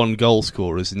League One goal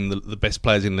scorers and the best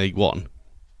players in League One,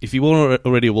 if you weren't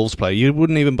already a Wolves player, you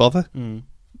wouldn't even bother.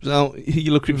 So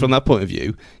you look at it from that point of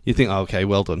view, you think, "Oh, okay,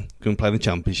 well done. Go and play in the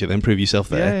Championship, then prove yourself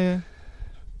there."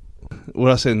 Yeah. What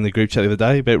I said in the group chat the other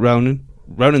day about Ronan.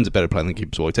 Ronan's a better player than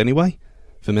Gibbs-White anyway.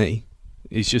 For me,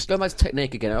 he's just going back to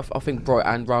technique again. I think Bright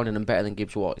and Ronan are better than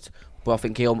Gibbs-White, but I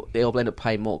think he'll end up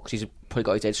paying more because he's probably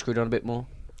got his head screwed on a bit more.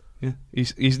 Yeah,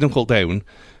 he's knuckled down,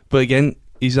 but again,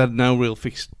 he's had no real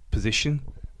fixed position,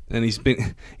 and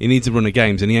he needs to run the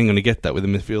games, and he ain't going to get that with the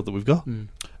midfield that we've got.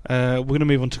 We're going to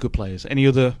move on to good players. Any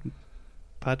other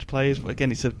bad players?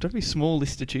 Again, it's a very small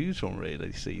list to choose from really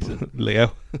this season.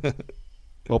 Leo,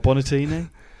 well, Bonatini.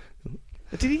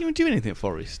 Did he even do anything at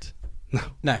Forest?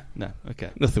 No.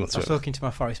 Okay. Nothing I was whatsoever. talking to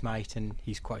my Forest mate, and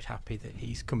he's quite happy that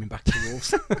he's coming back to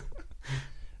Wolves.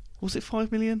 Was it 5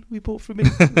 million we bought from him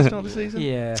at the start of the season?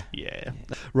 Yeah.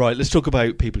 Right, let's talk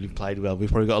about people who've played well.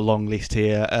 We've probably got a long list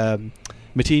here.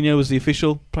 Moutinho was the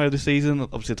official player of the season,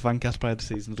 obviously the Fancast player of the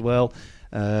season as well.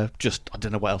 I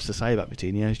don't know what else to say about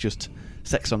Moutinho. It's just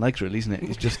sex on legs, really, isn't it?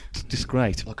 It's just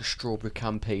great. Like a strawberry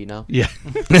Campino. Yeah.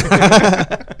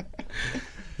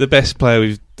 The best player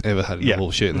we've ever had in the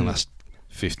Wolves shirt in the last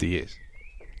 50 years.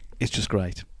 It's just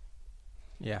great.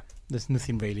 Yeah. There's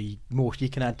nothing really more you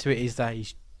can add to it. Is that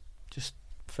he's just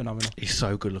phenomenal. He's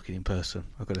so good looking in person,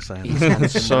 I've got to say.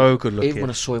 He's so good looking. Even when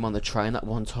I saw him on the train that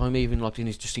one time, even like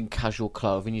in casual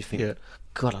clothing, you think,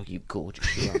 God, are you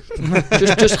gorgeous? You are.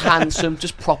 just handsome,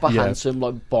 just proper handsome,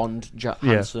 like Bond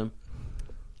handsome.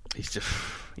 He's just,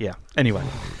 Anyway,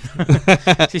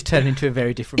 he's turned into a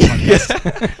very different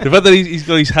podcast. The fact that he's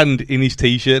got his hand in his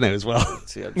t-shirt now as well.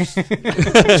 See,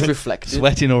 just reflecting.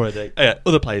 Sweating already.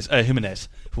 Other players, Jimenez,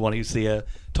 for one, he's the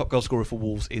top goal scorer for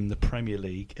Wolves in the Premier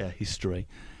League history.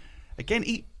 Again,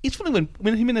 it's funny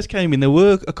when Jimenez came in, there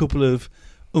were a couple of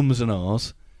ums and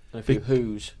ahs. And a few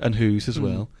who's. And who's as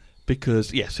well.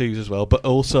 Because, yes, who's as well, but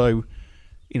also,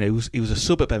 he was a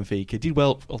sub at Benfica, did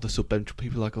well on the sub bench.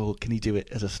 People were like, oh, can he do it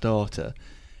as a starter?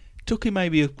 Took him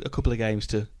maybe a couple of games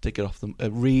to get off them,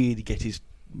 really get his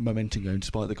momentum going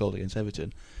despite the goal against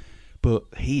Everton. But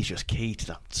he's just key to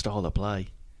that style of play.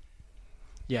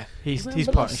 Yeah, his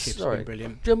partnership's been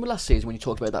brilliant. Do you remember last season when you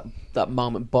talked about that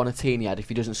moment Bonatini had if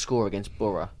he doesn't score against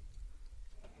Borough?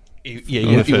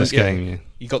 The first game,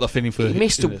 You got that feeling for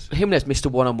Jimenez missed a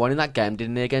one-on-one in that game,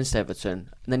 didn't he, against Everton?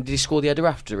 And then did he score the header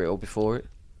after it or before it?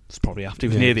 It's probably after. It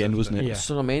was near the end, wasn't it? Yeah.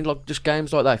 So I mean, like just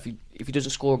games like that. If he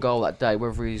doesn't score a goal that day,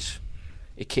 whether it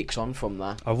kicks on from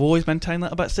that. I've always maintained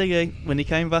that about Siggy. When he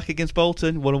came back against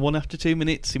Bolton, 1-1 after 2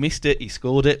 minutes, he missed it. He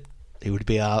scored it. He would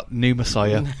be our new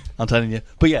messiah. I'm telling you.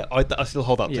 But yeah, I still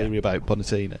hold that theory about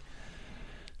Bonatini.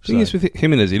 The thing is with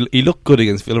Jimenez, he looked good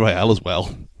against Villarreal as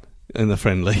well in the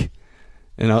friendly.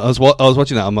 And I was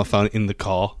watching that on my phone in the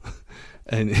car,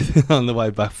 and on the way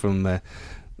back from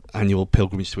annual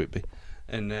pilgrimage to Whitby.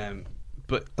 And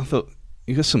but I thought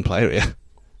you got some player here.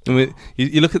 I mean,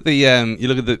 you look at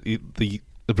the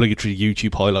obligatory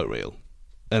YouTube highlight reel,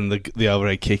 and the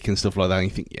overhead kick and stuff like that, and you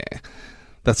think, yeah,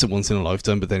 that's a once in a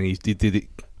lifetime. But then he did it.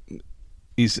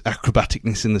 His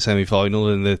acrobaticness in the semi-final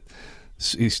and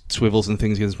his swivels and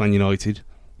things against Man United.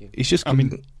 Yeah. He's just. I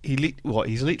mean,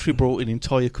 he's literally brought an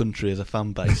entire country as a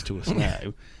fan base to us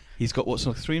now. He's got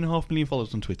 3.5 million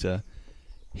followers on Twitter.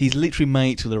 He's literally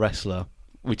mates with a wrestler,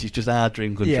 which is just our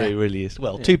dream country. It really is.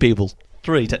 Well, 2 people,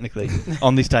 3 technically,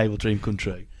 on this table, dream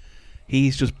country.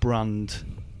 He's just brand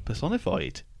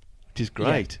personified, which is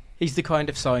great. Yeah. He's the kind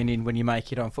of signing when you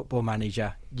make it on Football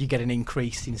Manager, you get an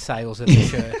increase in sales of the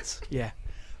shirts. Yeah.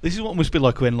 This is what must be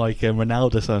like when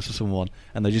Ronaldo signs for someone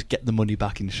and they just get the money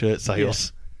back in shirt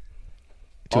sales.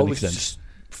 Yeah. I was just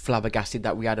flabbergasted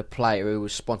that we had a player who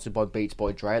was sponsored by Beats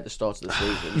by Dre at the start of the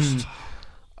season.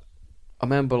 I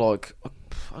remember, like,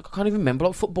 I can't even remember,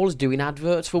 like, footballers doing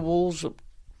adverts for Wolves.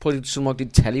 Probably someone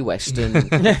did Telly West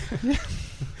and...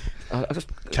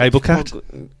 Cable Cat.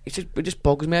 It just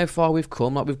boggles me how far we've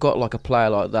come. Like, we've got, like, a player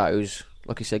like that who's,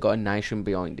 like you said, got a nation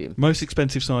behind him. Most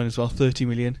expensive sign as well, 30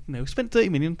 million. You know, we spent 30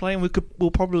 million playing.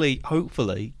 We'll probably,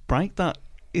 hopefully, break that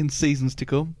in seasons to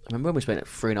come. I remember when we spent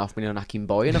 $3.5 million on Akin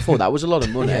Boy, and I thought that was a lot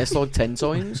of money. It's like 10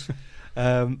 times.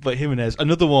 But Jimenez,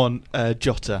 another one,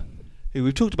 Jota, who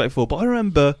we've talked about before. But I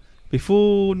remember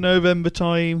before November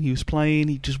time, he was playing.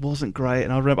 He just wasn't great.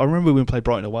 And I remember when we played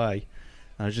Brighton away,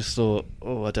 and I just thought,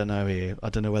 I don't know here. I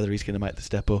don't know whether he's going to make the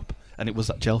step up. And it was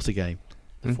that Chelsea game.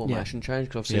 The formation change,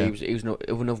 because obviously he was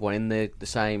another one in the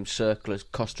same circle as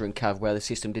Costa and Cav, where the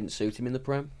system didn't suit him in the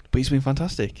Prem. But he's been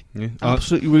fantastic. Yeah.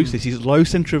 Absolutely ruthless. He's low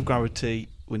centre of gravity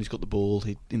when he's got the ball.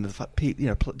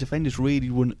 Defenders really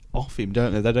run off him,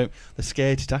 don't they? They're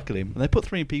scared to tackle him, and they put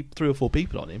three or four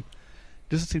people on him.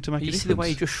 Doesn't seem to make a difference. You see the way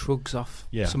he just shrugs off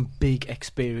some big,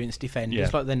 experienced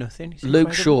defenders like they're nothing. It's Luke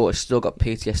incredible. Shaw has still got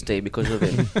PTSD because of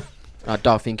him. I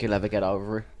don't think he'll ever get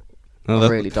over it. I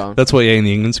really don't. That's why you're in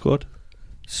the England squad.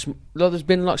 There's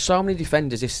been like so many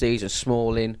defenders this season.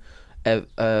 Smalling,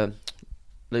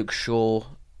 Luke Shaw.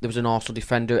 There was an Arsenal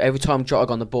defender. Every time Jota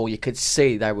got on the ball, you could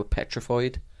see they were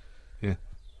petrified. Yeah,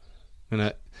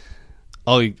 and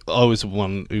I was the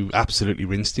one who absolutely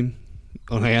rinsed him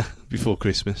on air before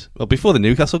Christmas. Well, before the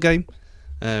Newcastle game,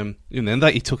 and then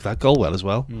that he took that goal well as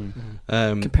well.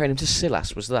 Comparing him to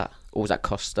Silas, was that, or was that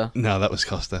Costa? No, that was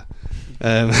Costa.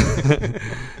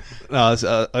 No,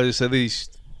 I said is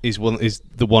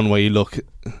the one where you look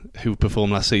who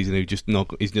performed last season he's just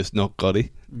not got it.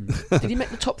 Did he make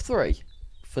the top 3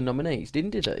 for nominees?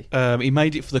 Did he? He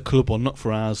made it for the club one, not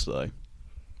for ours though.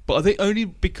 But I think only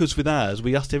because with ours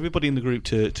we asked everybody in the group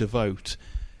to vote,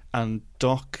 and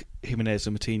Doc, Jimenez,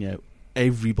 and Moutinho,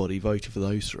 everybody voted for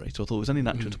those 3. So I thought it was only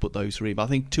natural to put those 3. But I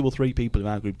think 2 or 3 people in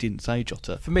our group didn't say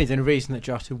Jota. For me, the reason that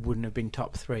Jota wouldn't have been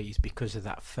top 3 is because of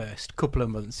that first couple of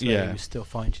months where he was still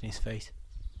finding his feet.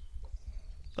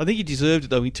 I think he deserved it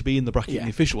though to be in the bracket in the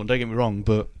official one. Don't get me wrong,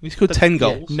 but He scored 10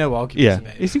 goals. Yeah, no arguments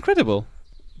about it. It's incredible.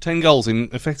 10 goals in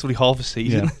effectively half a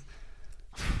season. Yeah.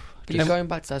 But you're going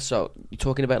back to that, so you're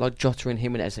talking about like Jota and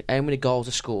Jimenez, like how many goals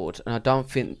are scored, and I don't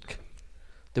think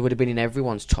they would have been in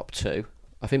everyone's top 2.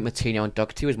 I think Moutinho and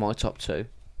Doherty was my top 2.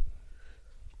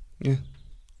 Yeah.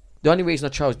 The only reason I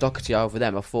chose Doherty over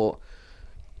them, I thought,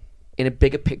 in a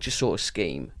bigger picture sort of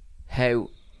scheme, how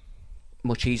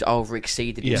much he's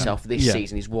over-exceeded himself this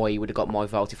season is why he would have got my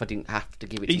vote if I didn't have to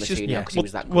give it to Moutinho because he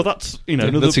was that good. Well, that's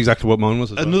that's exactly what mine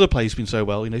was as well. Another player's been so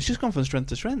well. He's just gone from strength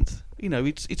to strength.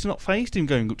 It's not phased him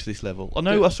going up to this level. I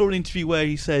know. I saw an interview where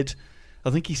he said,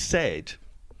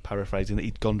 paraphrasing, that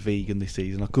he'd gone vegan this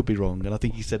season. I could be wrong, and I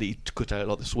think he said he'd cut out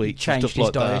like the sweets, changed and stuff his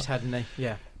like diet, that. hadn't he?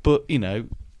 Yeah. But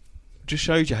just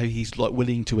shows you how he's like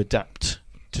willing to adapt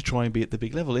to try and be at the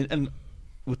big level. And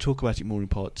we'll talk about it more in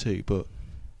part 2. But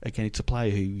again, it's a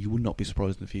player who you would not be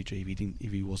surprised in the future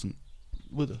if he wasn't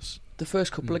with us. The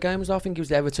first couple of games, I think it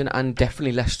was Everton and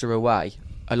definitely Leicester away.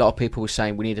 A lot of people were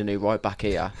saying we need a new right back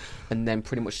here, and then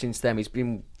pretty much since then he's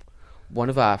been one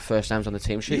of our first names on the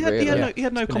team sheet. He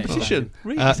had no competition.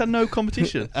 Really, he's had no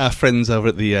competition. Our friends over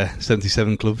at the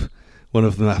 77 Club, one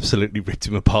of them absolutely ripped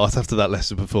him apart after that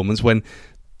Leicester performance when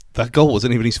that goal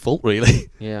wasn't even his fault, really.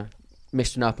 Yeah,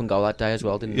 missed an open goal that day as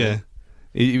well, didn't he? Yeah,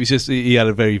 he was just he had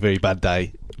a very, very bad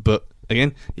day. But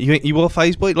again, you were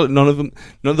fazed by it. Like none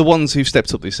of the ones who've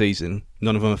stepped up this season,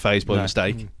 none of them are fazed by a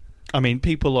mistake. I mean,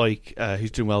 people like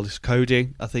who's doing well, this Cody,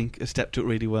 I think, has stepped up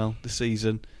really well this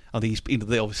season. I think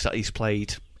he's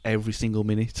played every single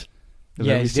minute of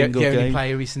every single game. The only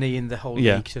player, isn't he, in the whole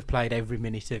league to have played every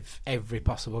minute of every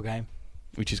possible game,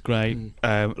 which is great.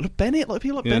 Look, Bennett,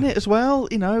 people like Bennett as well.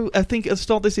 I think at the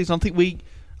start of this season, I think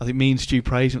me and Stu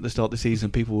praised him at the start of the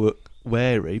season. People were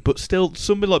wary, but still,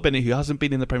 somebody like Bennett who hasn't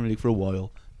been in the Premier League for a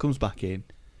while comes back in,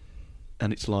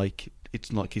 and it's like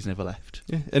he's never left.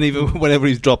 Yeah. And even whenever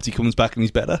he's dropped, he comes back and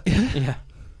he's better. Yeah.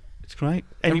 It's great.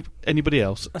 Anybody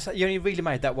else? He only really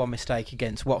made that one mistake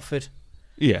against Watford.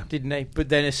 Yeah. Didn't he? But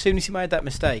then as soon as he made that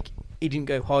mistake, he didn't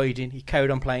go hiding. He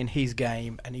carried on playing his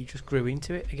game and he just grew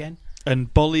into it again.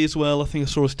 And Bolly as well. I think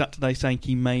I saw a stat today saying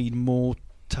he made more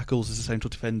tackles as a central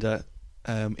defender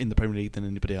in the Premier League than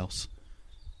anybody else.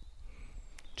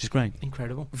 Which is great.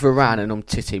 Incredible. Varane and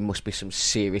Umtiti must be some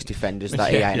serious defenders that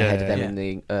he ain't ahead of them in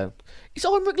the... Is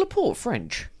Aymeric Laporte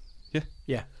French? Yeah.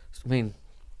 Yeah. I mean...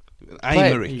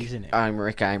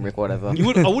 Aymeric, whatever.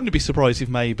 I wouldn't be surprised if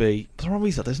maybe... The problem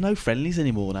is that there's no friendlies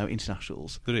anymore now,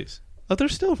 internationals. There is. Oh, there are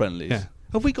still friendlies? Yeah.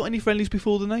 Have we got any friendlies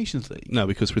before the Nations League? No,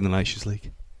 because we're in the Nations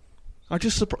League. I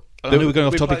know we're going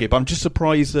off topic here, but I'm just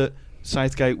surprised that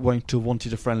Southgate won't have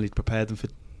wanted a friendly to prepare them for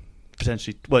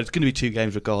potentially. Well, it's going to be 2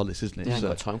 games regardless, isn't it? They haven't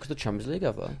got time because the Champions League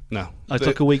have they? No, It's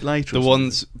like a week later. The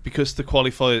ones because the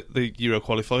Euro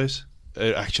qualifiers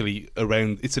are actually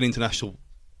around. It's an international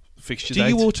fixture. Do date.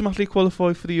 you automatically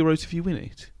qualify for the Euros if you win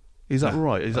it? Is that No.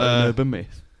 right? Is that an urban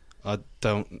myth?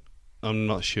 I'm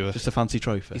not sure. Just a fancy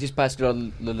trophy. Is this basically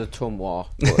like Le Tournoi?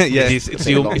 Yeah, It's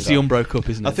the Umbro Cup,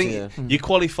 isn't it? I think Yeah. you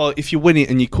qualify if you win it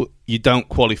and you don't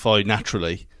qualify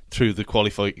naturally through the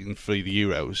qualifying for the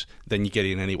Euros, then you get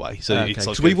in anyway. So Okay, it's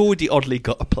like so we've already oddly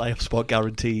got a playoff spot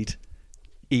guaranteed,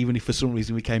 even if for some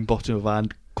reason we came bottom of our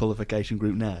qualification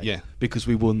group now. Yeah. Because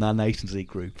we won our Nations League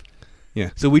group.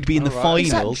 Yeah. So we'd be in the Is that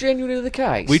final. genuinely the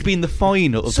case? We'd be in the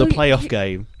final of So the playoff you-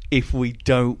 game if we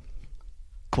don't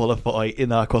qualify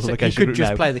in our you qualification could group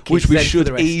just now, play the kids which we then for should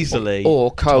the rest. easily.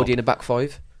 Or Cody top. in a back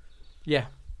 5. Yeah.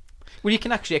 Well, you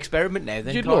can actually experiment now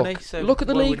then, You'd can't look, you? So look at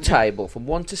the why league wouldn't you? table from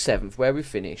 1 to 7th, where we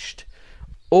finished.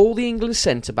 All the England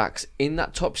centre backs in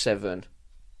that top 7,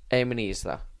 how many is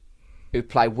there? Who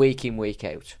play week in, week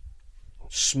out?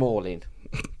 Smalling.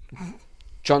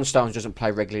 John Stones doesn't play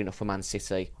regularly enough for Man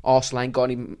City. Arsenal ain't got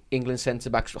any England centre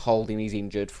backs. Holding, he's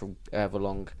injured for however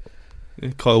long.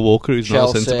 Kyle Walker, who's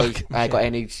not a centre Chelsea back. ain't got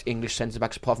any English centre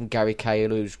backs apart from Gary Cahill,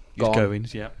 who's Who's gone. going,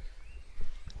 yeah.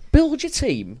 Build your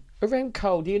team around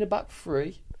Cody in a back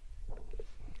 3.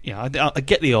 Yeah, I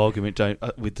get the argument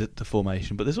with the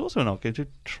formation, but there's also an argument to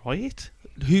try it.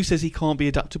 Who says he can't be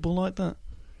adaptable like that?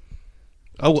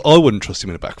 I wouldn't trust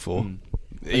him in a back 4.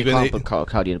 You can't put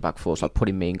Cody in a back 4, so I'd put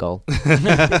him me in goal.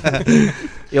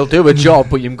 He'll do a job,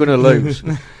 but you're going to lose.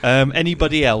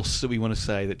 Anybody else that we want to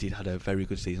say that had a very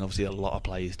good season? Obviously, a lot of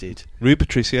players did. Rui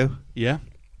Patricio, Yeah.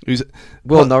 who's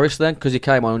Will Norris then, because he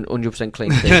came on 100%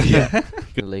 clean sheet. Yeah.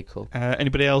 In the League Cup.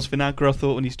 Anybody else? Vinagre, I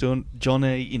thought when he's done.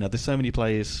 Johnny, there's so many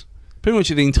players. pretty much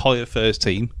the entire first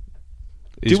team.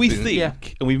 Do we has been- think, Yeah.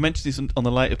 and we've mentioned this on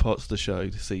the later parts of the show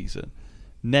this season,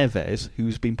 Neves,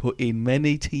 who's been put in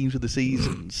many teams of the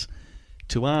seasons,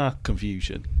 to our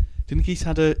confusion, do you think he's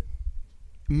had a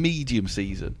medium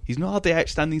season? He's not had the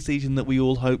outstanding season that we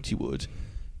all hoped he would,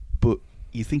 but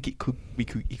you think he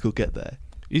could get there?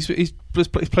 He's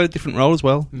played a different role as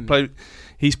well.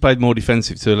 He's played more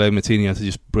defensive to allow Martinez to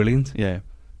just brilliant. Yeah.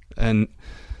 And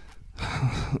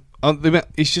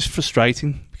it's just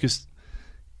frustrating because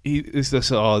it's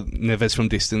this Neves from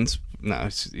distance. No,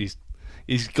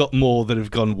 he's got more that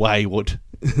have gone wayward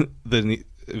than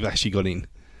have actually gone in.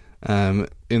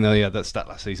 He had that stat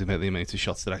last season about the amount of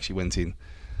shots that actually went in.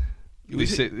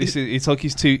 It's like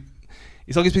he's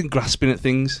been grasping at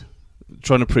things,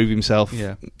 trying to prove himself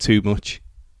too much.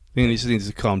 I think he just needs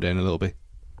to calm down a little bit.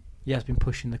 He has been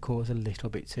pushing the cause a little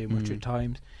bit too much at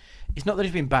times. It's not that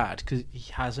he's been bad, because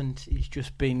he hasn't. He's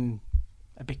just been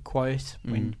a bit quiet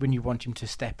when you want him to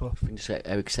step up. I think just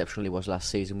how exceptional he was last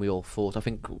season, we all thought. I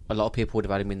think a lot of people would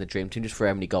have had him in the dream team just for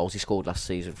how many goals he scored last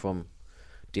season from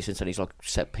distance and he's like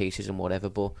set pieces and whatever,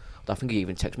 but I don't think he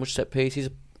even takes much set pieces.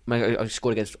 I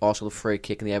scored against Arsenal the free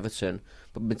kick in the Everton,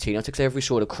 but Martino takes every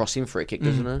sort of crossing free kick,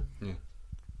 doesn't he? Yeah.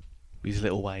 His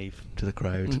little wave to the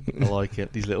crowd. I like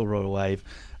it. His little royal wave.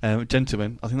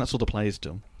 Gentlemen, I think that's all the players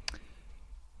done.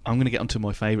 I'm going to get onto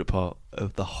my favourite part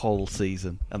of the whole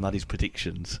season, and that is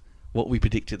predictions. What we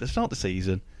predicted at the start of the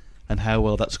season and how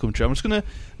well that's come true. I'm just going to...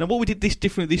 Now, what we did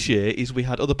differently this year is we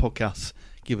had other podcasts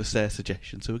give us their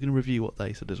suggestions, so we're going to review what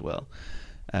they said as well.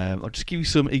 I'll just give you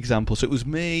some examples. So it was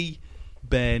me,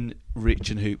 Ben, Rich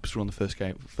and Hoops were on the first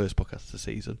podcast of the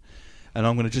season. And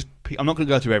I'm going to I'm not going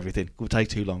to go through everything. It will take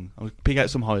too long. I'll pick out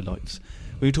some highlights.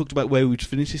 When we talked about where we'd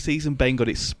finish this season, Ben got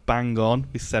it spang on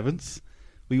with 7th.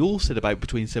 We all said about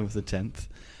between 7th and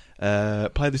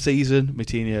 10th. Play of the season,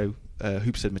 Martinho,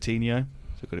 Hoops said Martinho,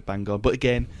 so got it bang on. But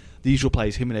again, the usual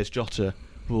players, Jimenez, Jota,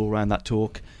 were all around that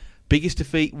talk. Biggest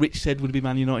defeat, Rich said, would be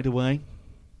Man United away.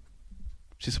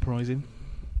 Which is surprising.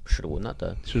 Should have won that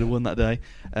day. Should have won that day.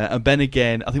 And Ben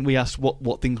again, I think we asked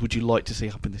what things would you like to see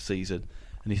happen this season,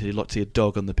 and he said he'd like to see a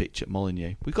dog on the pitch at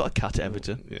Molineux. We've got a cat at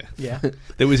Everton. Yeah. Yeah.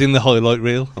 That was in the highlight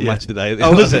reel on Match Today.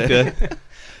 Oh, was it? Yeah.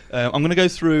 I'm going to go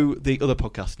through the other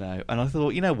podcasts now, and I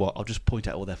thought, you know what? I'll just point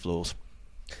out all their flaws.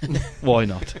 Why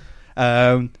not?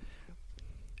 ENS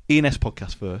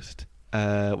podcast first.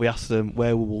 We asked them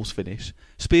where will Wolves finish.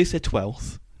 Spears said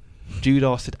 12th.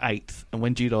 Judar said 8th, and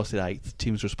when Judar said 8th,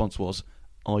 Tim's response was,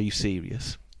 "Are you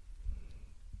serious?"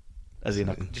 As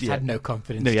in, Just had no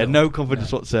confidence. no, he at had all. no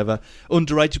confidence whatsoever.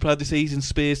 Underrated player of the season.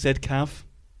 Spears said Cav.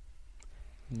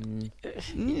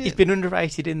 He's been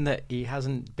underrated in that he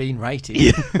hasn't been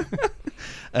rated.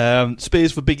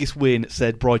 Spears for biggest win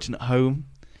said Brighton at home,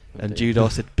 and dear.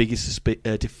 Judar said biggest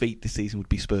defeat this season would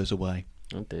be Spurs away.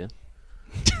 Oh dear.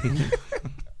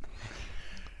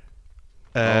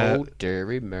 Oh,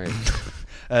 dearie me.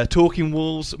 Talking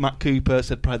Wolves, Matt Cooper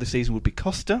said player of the season would be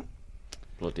Costa.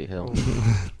 Bloody hell.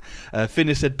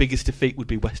 Finner said biggest defeat would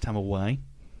be West Ham away.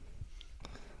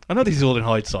 I know this is all in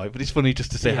hindsight, but it's funny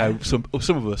just to say how some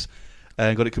of us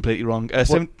got it completely wrong.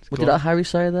 What did that Harry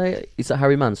say there? Is that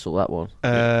Harry Mansell, that one?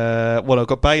 Well, I've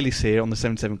got Bayliss here on the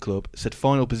 77 Club, said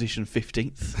final position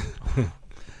 15th.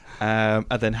 And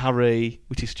then Harry,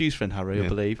 which is Stu's friend Harry, I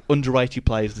believe, underrated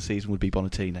players of the season would be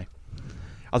Bonatino.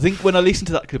 I think when I listened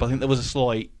to that clip, I think there was a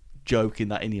slight joke in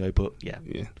that anyway, but yeah.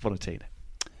 Bonatino.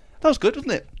 That was good,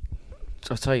 wasn't it?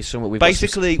 I'll tell you something.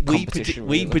 Basically,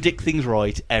 we predict things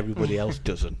right, everybody else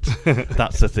doesn't.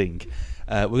 That's the thing.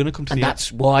 We're going to come to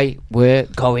that's why we're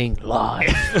going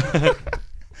live.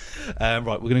 Right,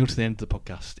 we're going to go to the end of the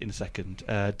podcast in a second.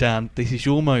 Dan, this is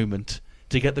your moment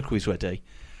to get the quiz ready.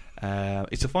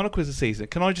 It's the final quiz of the season.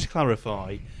 Can I just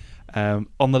clarify,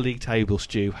 on the league table,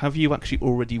 Stu, have you actually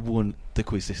already won the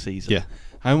quiz this season? Yeah.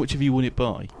 How much have you won it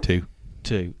by? 2.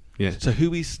 Yeah. So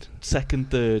who is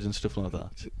second, third and stuff like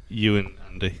that? You and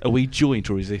Andy. Are we joint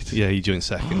or is it? Yeah, you joined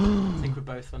second. I think we're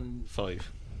both on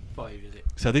 5. 5, is it?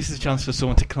 So this is a chance for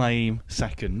someone to claim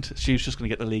second. Stu's just going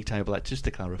to get the league table out just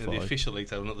to clarify. The official league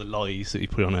table, not the lies that you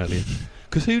put on earlier.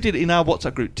 Because who did it in our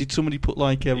WhatsApp group? Did somebody put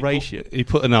like a ratio? He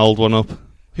put an old one up.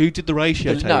 Who did the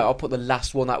ratio table? No, I'll put the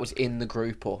last one that was in the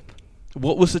group up.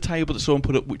 What was the table that someone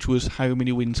put up which was how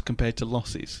many wins compared to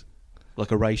losses?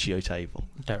 Like a ratio table.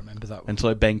 I don't remember that one. And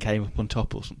so Ben came up on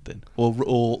top or something.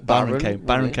 Or Baron came up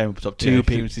on top. 2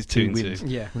 appearances, 2 wins.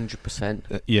 Yeah.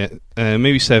 100%.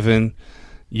 Maybe 7.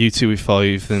 You 2 with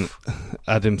 5. Then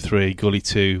Adam 3. Gully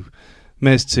 2.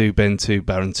 Mez 2. Ben 2.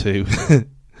 Baron 2.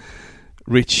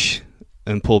 Rich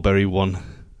and Paul Berry 1.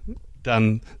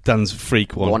 Dan's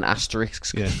freak 1. 1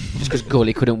 asterisk. Yeah. Just because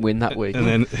Gully couldn't win that week. And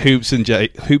then Hoops and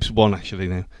Jake. Hoops 1 actually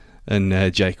now.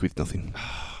 And Jake with nothing.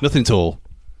 Nothing at all.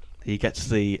 He gets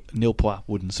the Nilpois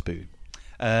wooden spoon.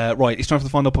 Right, it's time for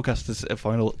the final podcast,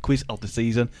 final quiz of the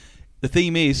season. The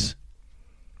theme is...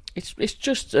 It's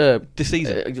just the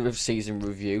season. A season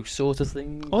review sort of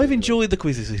thing. I've enjoyed the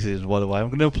quizzes this season, by the way. I'm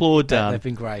going to applaud Dan. They've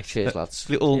been great. Cheers, lads.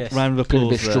 Little round of Going to applause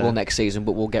be a there. struggle next season,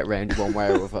 but we'll get round it one way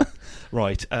or other.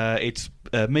 Right, it's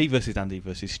me versus Andy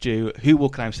versus Stu. Who will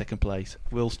claim second place?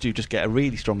 Will Stu just get a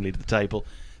really strong lead at the table?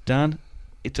 Dan,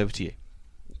 it's over to you.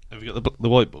 Have we got the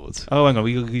whiteboards? Oh, hang on,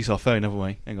 we use our phone, haven't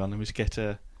we? Hang on, let me just get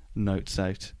notes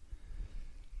out.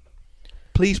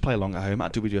 Please play along at home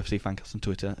at WFC Fancast on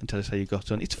Twitter and tell us how you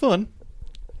got on. It's fun.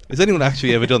 Has anyone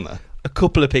actually ever done that? A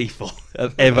couple of people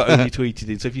have ever only tweeted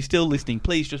it. So if you're still listening,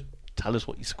 please just tell us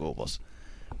what your score was.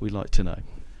 We'd like to know.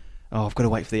 Oh, I've got to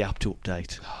wait for the app to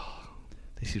update.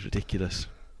 This is ridiculous.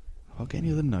 I'll get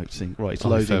any other notes in. Right, it's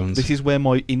loading. Phones. This is where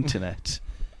my internet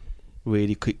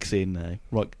really kicks in now.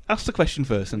 Right, ask the question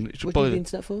first. And What do you need the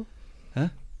internet for? Huh?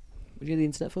 What do you need the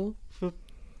internet for? For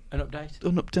An update?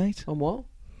 an update. On what?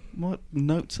 My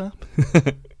notes app.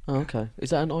 Oh, okay.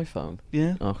 Is that an iPhone?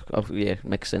 Yeah. Oh, yeah,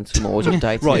 makes sense. I'm always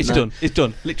updating. Right, it's now. done. It's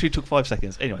done. Literally took 5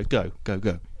 seconds. Anyway, go.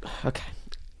 Okay.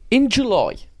 In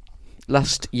July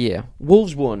last year,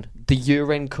 Wolves won the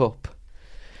Uren Cup,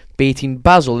 beating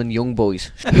Basel and Young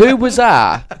Boys. Who was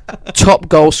our top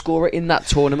goal scorer in that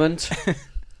tournament?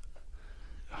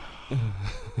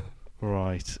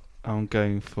 Right, I'm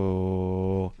going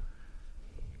for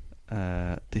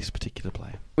this particular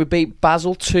player. We beat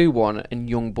Basel 2-1 and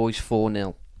Young Boys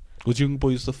 4-0. Was Young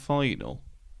Boys the final?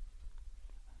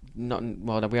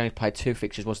 Well, we only played 2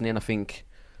 fixtures, wasn't it? And I think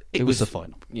It was the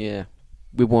final. Yeah,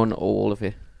 we won all of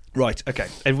it. Right, okay.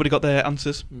 Everybody got their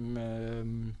answers?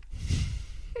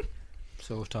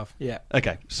 Sort of. Yeah.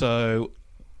 Okay, so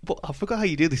I forgot how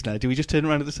you do this now. Do we just turn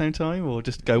around at the same time or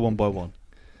just go one by one?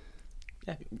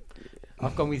 Yeah.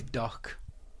 I've gone with Doc.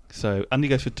 So Andy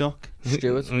goes for Doc.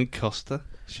 Stuart. I mean, Costa.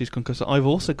 She's gone Costa. I've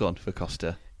also gone for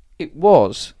Costa. It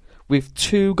was with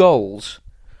 2 goals.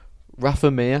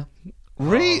 Rafa Mir.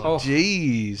 Really? Oh.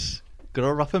 Jeez. Good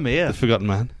old Rafa Mir. The forgotten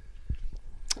man.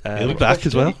 He'll be back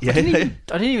as well. Yeah. I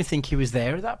didn't even think he was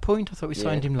there at that point. I thought we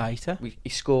signed him later. He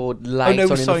scored late we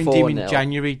on in signed the him 4-0. in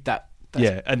January. That's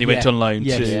Yeah, and he went on loan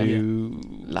Yeah, to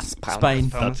Las Palmas. Spain.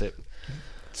 That's it.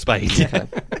 Spain. Okay.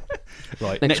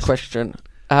 Right. Next question.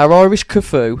 Our Irish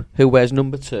Cafu, who wears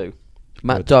number 2,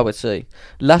 Matt Good. Doherty,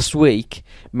 last week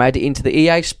made it into the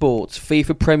EA Sports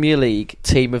FIFA Premier League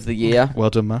Team of the Year. Well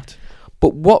done, Matt.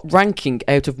 But what ranking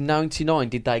out of 99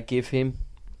 did they give him?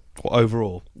 What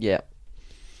overall? Yeah.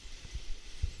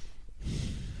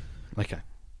 Okay.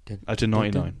 Out of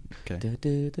 99. Okay. Okay. I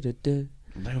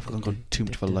don't know if I've gone too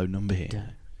much of a low number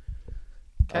here.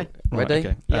 Okay. Right, Ready?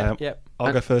 okay. Yeah.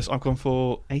 I'll go first. I've gone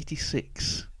for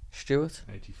 86. Stuart?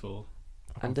 84.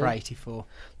 I'm Andy? for 84.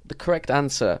 The correct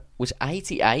answer was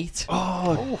 88.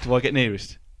 Oh, do I get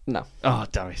nearest? No. Oh,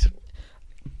 damn it.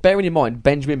 Bearing in mind,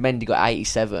 Benjamin Mendy got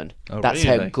 87. Oh, That's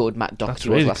how really? good Matt That's Doherty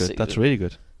was really last good. season. That's really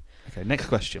good. Okay, next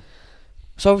question.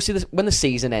 So obviously, when the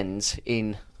season ends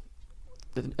a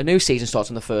new season starts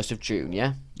on the 1st of June,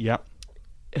 yeah? Yeah.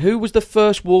 Who was the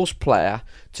first Wolves player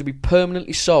to be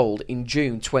permanently sold in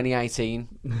June 2018?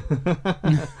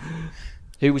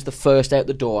 Who was the first out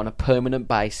the door on a permanent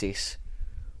basis?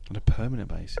 On a permanent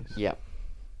basis? Yeah.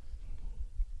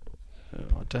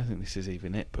 I don't think this is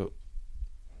even it, but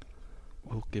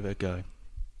we'll give it a go.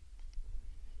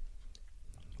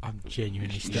 I'm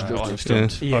genuinely Yeah, stumped. I'm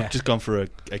stumped. Yeah. I've just gone for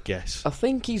a guess. I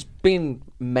think he's been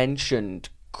mentioned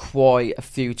quite a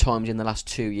few times in the last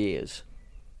 2 years.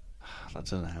 That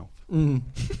doesn't help.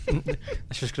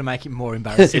 That's just going to make it more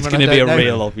embarrassing. It's when I going to be a don't know.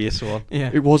 real obvious one.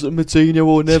 Yeah. It wasn't Matinho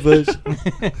or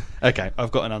Neves. Okay,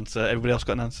 I've got an answer. Everybody else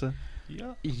got an answer?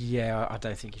 Yeah, I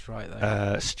don't think he's right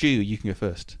though. Stu, you can go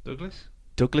first. Douglas?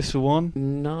 Douglas for one?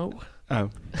 No. Oh.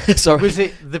 Sorry. Was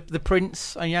it the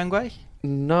Prince and Yangwei?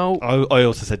 No. I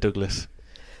also said Douglas.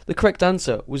 The correct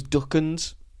answer was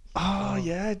Duckens. Oh,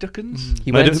 yeah, Duckins.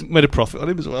 He Made a profit on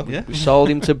him as well. Yeah. We sold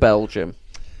him to Belgium.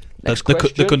 Next the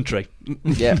question. country.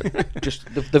 Yeah, just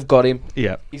they've got him.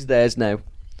 Yeah. He's theirs now.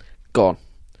 Gone.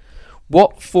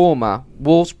 What former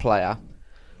Wolves player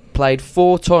played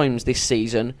 4 times this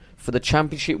season for the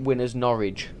Championship winners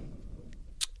Norwich?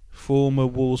 Former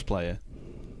Wolves player.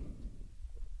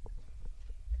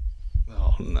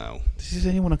 Oh no! This is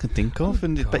anyone I can think of,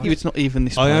 and I bet you it's not even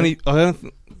this. I player.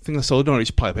 don't think I saw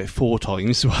Norwich play about 4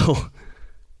 times as well.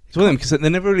 It's one of them because they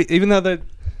never really, even though they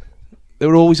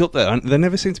were always up there, and they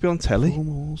never seem to be on telly.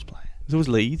 Former Wolves player. There's always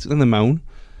Leeds and the Moan.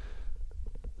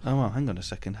 Oh, well, hang on a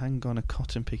second. Hang on a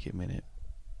cotton picket minute.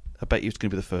 I bet you it's going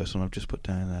to be the first one I've just put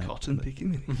down there. Cotton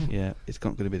picking. Yeah, it's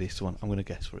not going to be this one. I'm going to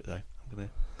guess for it though. I'm going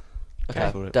to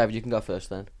Okay, for it. David, you can go first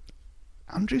then.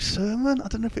 Andrew Sermon. I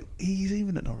don't know if he's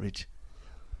even at Norwich.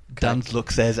 Dan's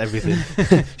look says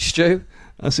everything. Stu?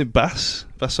 I said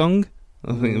Bassong.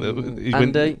 I think that he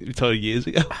went Andy? retired years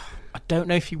ago. I don't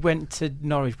know if he went to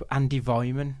Norwich, but Andy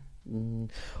Vyman.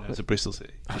 It's a Bristol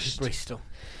City. Bristol.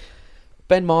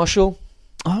 Ben Marshall.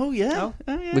 Oh yeah. Oh.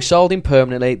 yeah. We sold him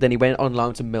permanently, then he went on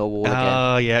loan to Millwall again.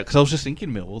 Oh yeah, because I was just thinking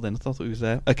Millwall. Then I thought he was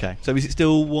there. Okay, so is it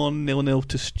still 1-0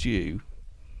 to Stu?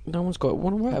 No one's got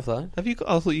one right, have they? Have you got?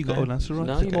 I thought you got an answer right.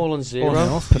 No, Okay. you're all on 0. 1-0. You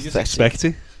just Pathetic. expect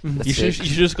it. That's You should it. have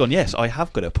just gone. Yes, I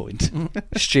have got a point.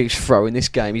 Stu's throwing this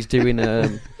game. He's doing,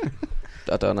 I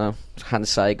don't know, Hans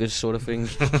Sagers sort of thing.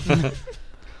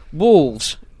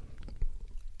 Wolves,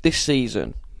 this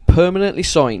season, permanently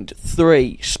signed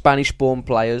 3 Spanish-born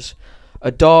players.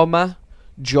 Adama,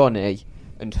 Johnny,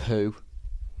 and who?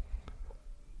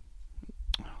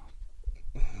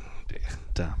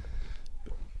 Damn.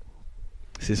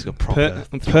 This is a proper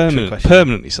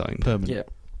Permanently signed. Permanent. Yeah.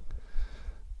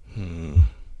 Hmm.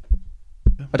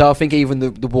 I don't think even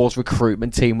the Wolves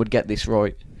recruitment team would get this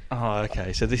right. Oh,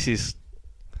 okay. So this is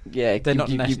Yeah, They're not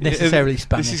you- necessarily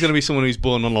Spanish. This is going to be someone who's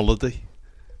born on holiday.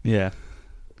 yeah.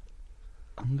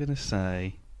 I'm gonna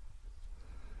say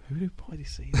who did buy this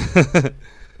season?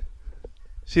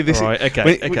 See, this Right, okay,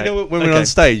 when, okay, you know, when we're okay. on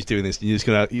stage doing this, you're just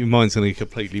gonna, your mind's going to be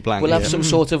completely blank. We'll have Yeah. some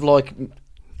sort of like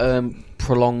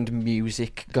prolonged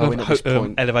music going at this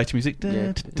point. Elevator music.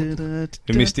 Yeah. The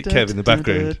Mystic Kev in the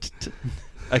background.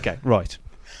 Okay, right.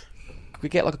 We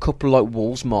get like a couple of like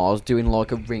Wolves Mars doing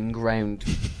like a ring round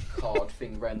card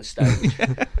thing round the stage.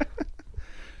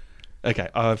 Okay,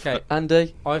 I've Okay.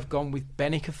 Andy, I've gone with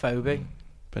Benicophobe.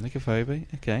 Benicophobe.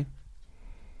 Okay.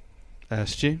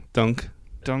 Stu, Dunk.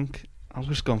 Dunk. I've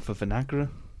just gone for Vinagre.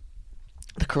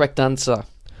 the correct answer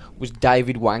was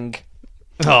David Wang.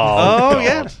 Oh, God.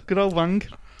 yeah, good old Wang.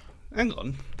 Hang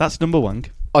on. That's number Wang.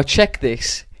 I checked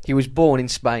this. He was born in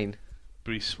Spain,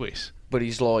 But he's Swiss. but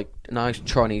he's like no, he's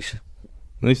Chinese.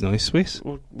 No, he's nice. Swiss.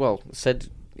 Well, said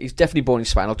he's definitely born in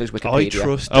Spain. I'll do his I Wikipedia.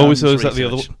 trust. Oh, Dan's so is that the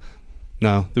other research. one?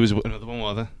 No, there was another one,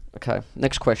 was there? Okay,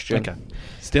 next question. Okay.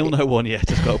 Still no one yet.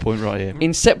 I've got a point right here.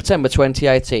 In September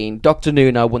 2018, Dr.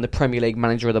 Nuno won the Premier League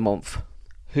Manager of the Month.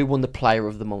 Who won the Player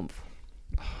of the Month?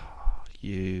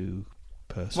 You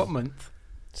person. What month?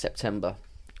 September.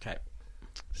 Okay.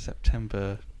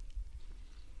 September.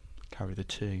 Carry the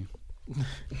 2.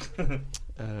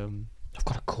 I've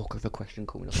got a cork of a question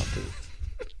coming up after this.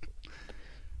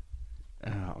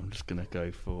 I'm just gonna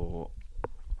go for.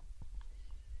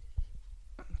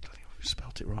 I've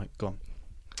spelt it right. Go on.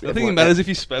 I think it matters if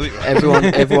you spell it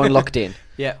right. Everyone locked in.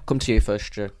 Yeah. Come to you first,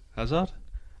 Stu. Hazard?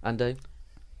 Andy.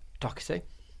 Doherty.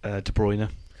 De Bruyne.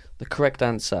 The correct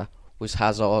answer was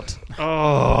Hazard.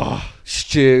 Oh,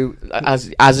 Stu,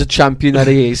 as a champion that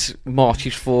he is,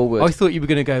 marches forward. I thought you were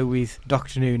going to go with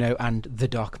Dr. Nuno and the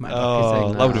Doc, Matt.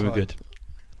 oh, no, that would have been Hazard. good.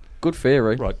 Good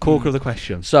theory. Right, corker of the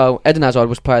question. So, Eden Hazard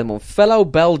was player of the month. Fellow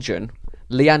Belgian,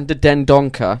 Leander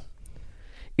Dendoncker,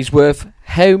 is worth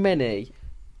how many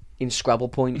in Scrabble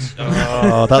points?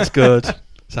 Oh, that's good.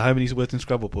 So how many's worth in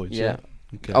Scrabble points? Yeah.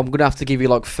 Okay. I'm going to have to give you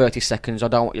like 30 seconds. I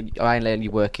ain't letting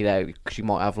you work it out because you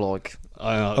might have like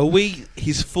Are we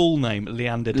his full name,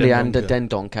 Leander Dendoncker? Leander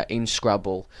Dendoncker in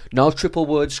Scrabble. No triple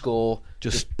word score,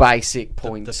 just basic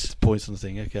points. The points on the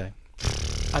thing, okay.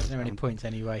 I don't know any points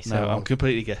anyway. So No, I'm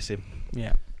completely guessing.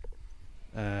 yeah.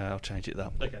 I'll change it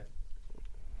that. Okay.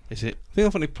 Is it? I think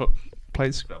I've only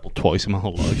played Scrabble twice in my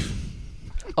whole life.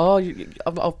 Oh,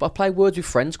 I play Words with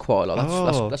Friends quite a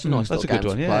lot. That's a nice that's a little good game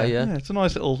one. to Yeah, play, yeah. It's a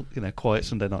nice little, quiet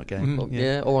Sunday night game. Mhm.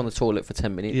 Yeah, or on the toilet for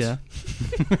 10 minutes. Yeah.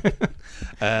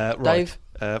 Right.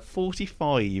 Dave?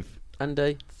 45.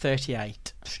 Andy,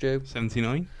 38. Stu.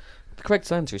 79. The correct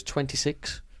answer is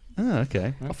 26. Oh,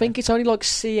 okay. I think it's only like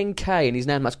C and K in his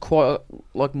name. That's quite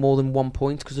like more than 1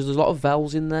 point because there's a lot of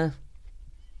vowels in there.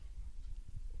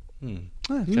 Okay.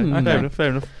 Mm. Fair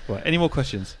enough. Right. Any more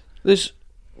questions? There's,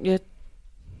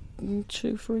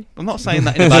 2, 3. I'm not saying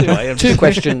that in a bad way. I'm Two just-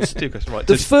 questions. Two questions. Right.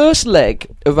 The first leg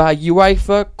of our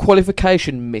UEFA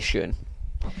qualification mission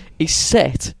is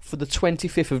set for the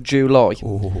 25th of July.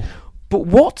 But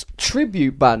what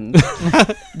tribute band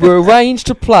were arranged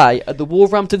to play at the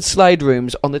Wolverhampton Slade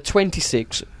Rooms on the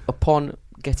 26th upon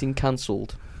getting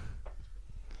cancelled?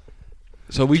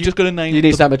 So we just got to name. You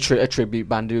need to have a tribute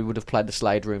band who would have played the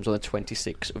Slade Rooms on the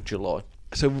 26th of July.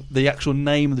 So the actual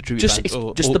name of the tribute Just, band, it's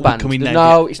or, just or, the or band. Can we name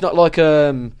No, it? it's not like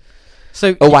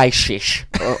So Oasis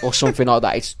or something like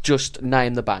that. It's just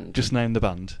name the band. Just name the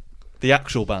band. The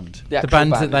actual band. the actual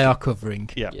bands band. that they are covering.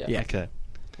 Yeah. Yeah. Okay.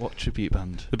 What tribute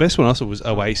band? The best one also was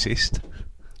Oasis.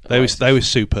 They were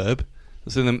superb.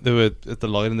 So they were at the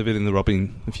Lion and they've been in the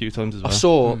Robin a few times as I well.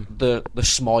 saw the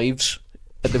Smythes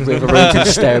at the River Road in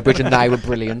Stourbridge, and they were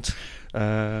brilliant.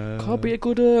 Can't be a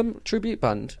good tribute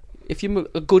band. If you're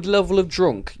a good level of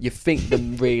drunk, you think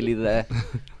them really there.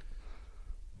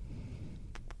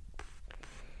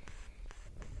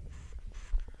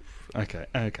 Okay.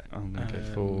 I'm gonna go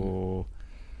for.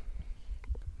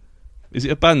 Is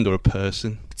it a band or a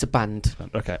person? It's a band.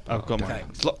 Okay, I've got mine. Okay.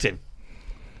 It's locked in.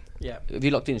 Yeah. Have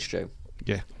you locked in, Stu?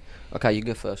 Yeah. Okay, you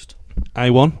go first.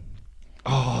 A1.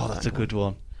 Oh, that's a good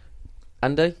one.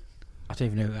 Andy? I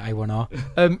don't even know what A1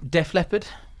 are. Def Leppard.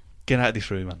 Get out of this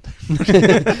room, man.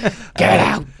 Get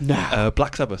out now.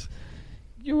 Black Sabbath.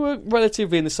 You were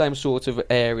relatively in the same sort of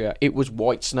area. It was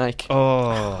Whitesnake.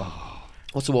 Oh.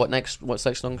 What's the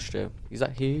Whitesnake song, Stu? Is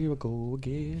that Here I Go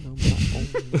Again on My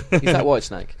Own? Is that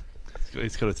Whitesnake?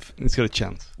 It's got a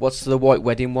chance. What's the White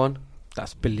Wedding one?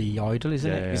 That's Billy Idol, isn't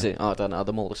it? Yeah. Is it? Oh, I don't know.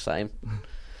 They're all the same.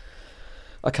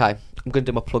 Okay, I'm going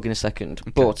to do my plug in a second.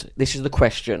 But this is the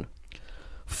question.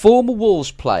 Former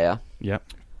Wolves player Yeah.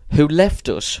 who left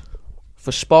us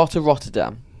for Sparta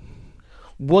Rotterdam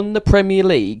won the Premier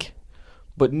League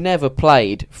but never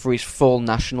played for his full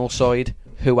national side.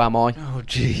 Who am I? Oh,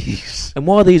 jeez. And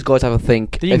while these guys have a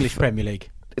think... The English Premier League.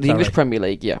 The English Sorry. Premier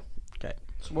League, yeah. Okay.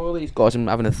 So while these guys are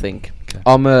having a think, Okay.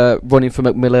 I'm running for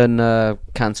Macmillan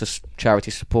Cancer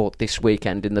Charity Support this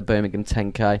weekend in the Birmingham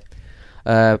 10K.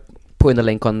 Putting the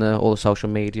link on all the social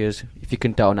medias. If you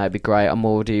can donate, it'd be great. I'm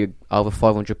already over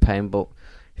 £500, but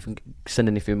if you can send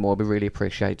anything more, it'd be really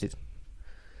appreciated.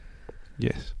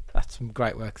 Yes. That's some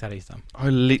great work that he's done. I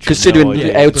literally. Considering no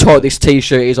idea. how tight this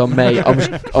T-shirt is on me, I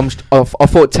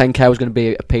thought 10K was going to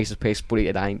be a piece of piss, but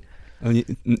it ain't.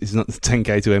 It's not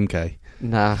 10k to MK.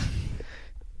 Nah.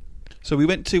 So we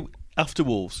went to after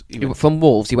Wolves. From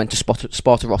Wolves, he went to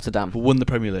Sparta Rotterdam. Won the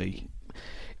Premier League.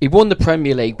 He won the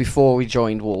Premier League before he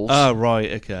joined Wolves. Ah,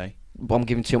 right. Okay. But I'm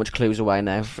giving too much clues away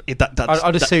now.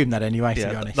 I'd assume that anyway, to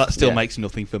be honest. That still Yeah. makes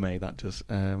nothing for me. That does.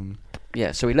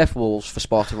 Yeah, so he left Wolves for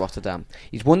Sparta Rotterdam.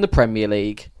 He's won the Premier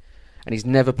League, and he's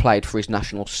never played for his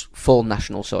full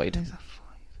national side.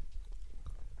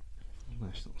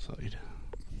 National side.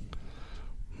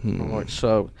 Alright,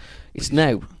 so it's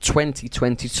now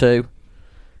 2022.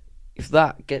 If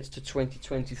that gets to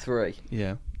 2023,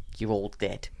 Yeah. you're all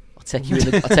dead. I'll take you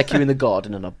in the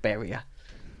garden and I'll bury you.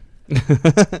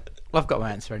 Well, I've got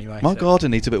my answer anyway. My so.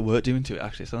 garden needs a bit of work doing to it,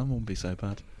 actually, so that won't be so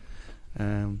bad.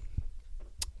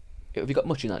 Have you got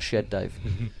much in that shed, Dave?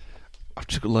 I've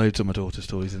just got loads of my daughter's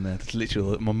toys in there. It's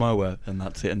literally my mower, and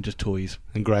that's it, and just toys.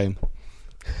 And Graham.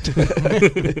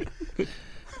 Right,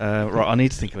 I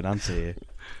need to think of an answer here.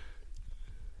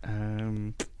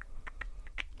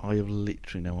 I have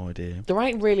literally no idea. There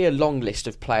ain't really a long list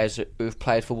of players who've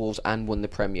played for Wolves and won the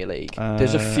Premier League.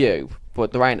 There's a few,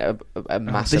 but there ain't a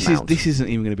massive amount. This isn't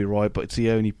even going to be right, but it's the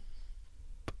only...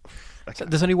 So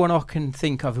there's only one I can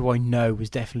think of who I know has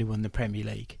definitely won the Premier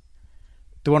League.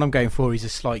 The one I'm going for is a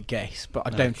slight guess, but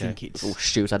I don't think it's... Oh,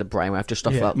 Stu's had a brainwave just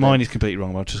off that. Mine is completely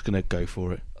wrong, but I'm just going to go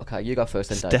for it. Okay, you go first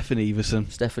then, Dave. Stefan Everson.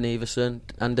 Stefan Everson.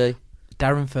 Andy.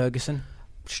 Darren Ferguson.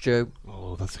 Stu.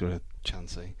 Oh, that's got a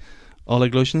chance.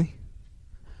 Oleg Luzhny?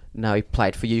 No, he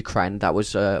played for Ukraine. That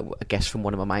was a guess from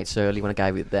one of my mates earlier when I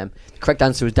gave it them. The correct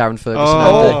answer was Darren Ferguson.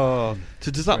 Oh,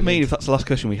 so does that mean if that's the last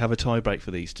question, we have a tie break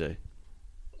for these two?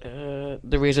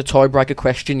 There is a tiebreaker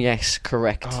question, yes,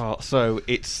 correct. Oh, so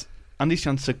it's Andy's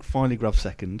chance to finally grab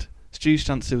second, Stu's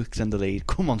chance to extend the lead.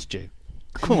 Come on, Stu.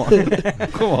 Come on.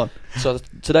 Come on. So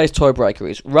today's tiebreaker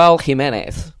is Raul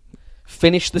Jimenez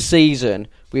finished the season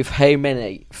with how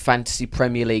many Fantasy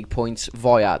Premier League points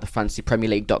via the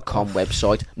fantasypremierleague.com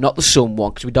website? Not the Sun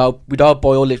one, because we don't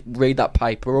buy or read that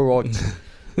paper, alright?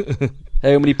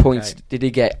 How many points did he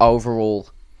get overall?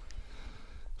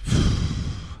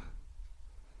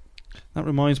 That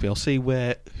reminds me, I'll see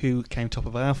who came top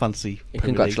of our fantasy. You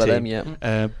congratulate them,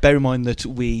 yeah. Bear in mind that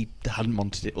we hadn't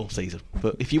wanted it all season,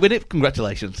 but if you win it,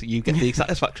 congratulations. You get the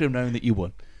satisfaction of knowing that you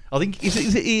won. I think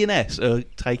is it E&S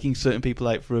taking certain people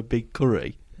out for a big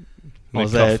curry? Or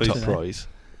was their top prize?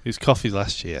 It was coffee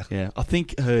last year. Yeah, I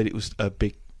think I heard it was a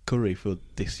big curry for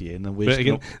this year, and then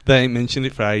they ain't mentioned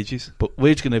it for ages. But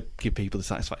we're just going to give people the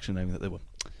satisfaction of knowing that they won.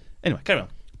 Anyway, carry on.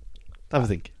 Have a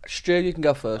think. Stu, you can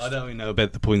go first. I don't really know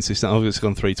about the point system. I've just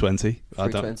gone 320.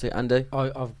 320. Andy?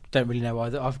 I don't really know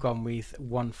either. I've gone with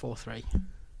 143.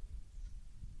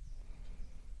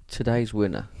 Today's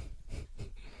winner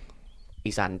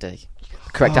is Andy.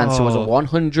 Correct answer was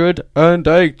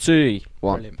 180.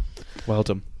 Brilliant. Well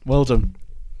done. Well done.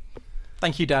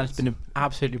 Thank you, Dan. It's been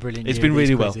absolutely brilliant. It's been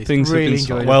really well. Things really have been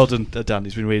enjoyed it. Well done, Dan.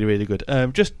 It's been really, really good.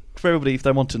 Just for everybody, if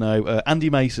they want to know, Andy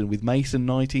Mason with Mason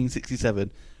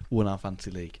 1967 won our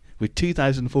fantasy league with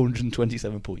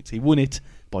 2,427 points. He won it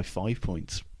by 5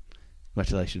 points.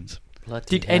 Congratulations.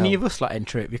 Did any of us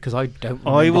enter it? Because I don't.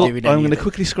 I'm going to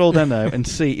quickly scroll down now and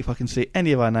see if I can see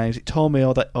any of our names. It told me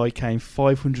that I came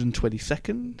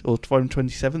 522nd or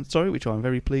 527th, sorry, which I'm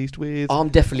very pleased with. I'm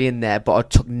definitely in there, but I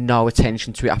took no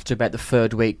attention to it after about the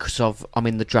third week because I'm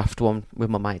in the draft one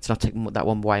with my mates, and I take that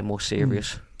one way more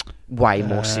serious. Way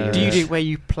more serious. Do you do it where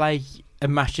you play a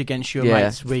match against your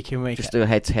mates week in week? Just do a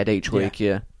head-to-head each week,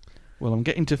 yeah. Well, I'm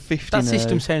getting to 50 That now.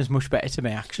 system sounds much better to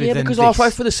me, actually. Yeah, than because this. halfway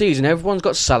through the season, everyone's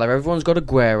got Salah, everyone's got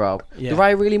Aguero. Yeah. There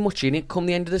ain't really much in it come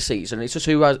the end of the season. It's just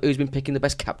who's been picking the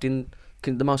best captain,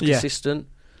 the most consistent.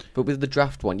 But with the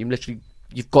draft one,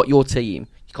 you've got your team.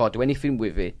 You can't do anything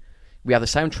with it. We have the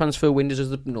same transfer windows as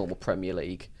the normal Premier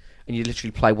League. And you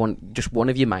literally play one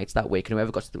of your mates that week, and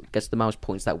whoever gets the most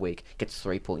points that week gets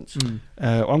 3 points. I'm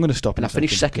going to stop. And I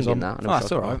finished second in that. And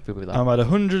that's all right. I'm at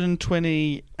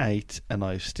 128, and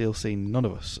I've still seen none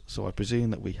of us. So I presume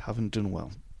that we haven't done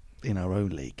well in our own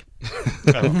league.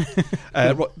 Right,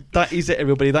 that is it,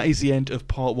 everybody. That is the end of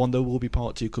part one. There will be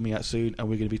part two coming out soon, and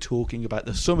we're going to be talking about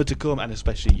the summer to come, and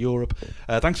especially Europe.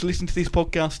 Thanks for listening to this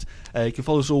podcast. You can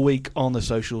follow us all week on the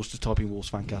socials. Just type in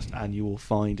Wolves Fancast and you will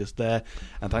find us there.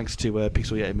 And thanks to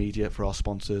Pixel Yeti Media for our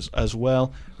sponsors as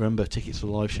well. Remember, tickets for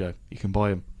the live show, you can buy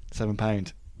them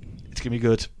 £7. It's going to be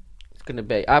good. It's going to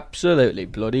be absolutely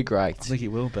bloody great. I think it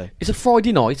will be. It's a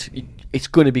Friday night. It's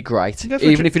going to be great.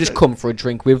 Even if you just come for a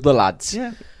drink with the lads.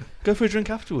 Yeah. Go for a drink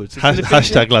afterwards.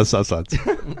 Hashtag lads.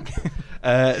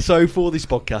 So for this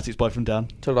podcast, it's bye from Dan.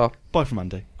 Ta-da. Bye from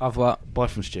Andy. Au revoir. Bye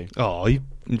from Stu. Oh, you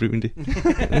ruined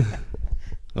it.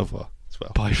 Au revoir as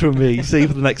well. Bye from me. See you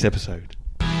for the next episode.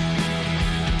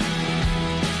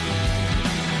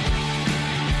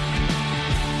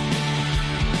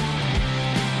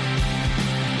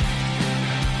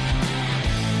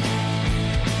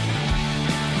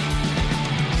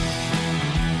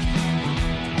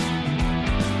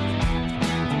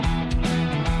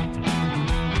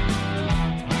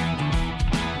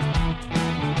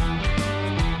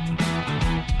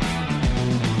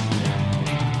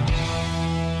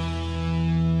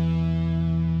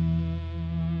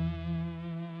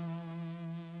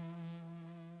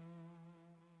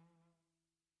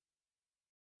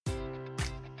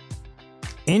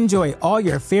 Enjoy all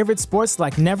your favorite sports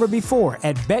like never before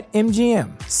at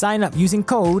BetMGM. Sign up using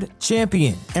code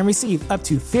CHAMPION and receive up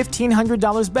to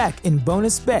 $1,500 back in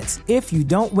bonus bets if you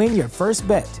don't win your first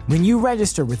bet. When you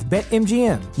register with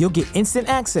BetMGM, you'll get instant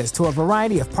access to a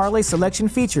variety of parlay selection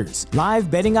features, live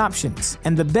betting options,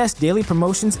 and the best daily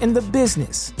promotions in the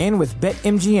business. And with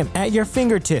BetMGM at your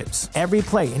fingertips, every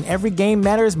play and every game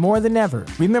matters more than ever.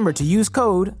 Remember to use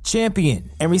code CHAMPION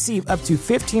and receive up to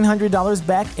 $1,500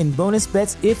 back in bonus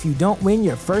bets if you don't win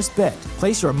your first bet.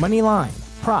 Place your money line,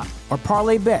 prop, or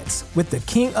parlay bets with the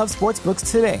king of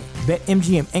sportsbooks today.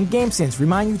 BetMGM and GameSense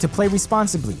remind you to play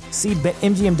responsibly. See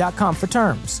BetMGM.com for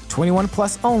terms. 21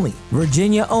 plus only.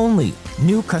 Virginia only.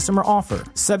 New customer offer.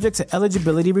 Subject to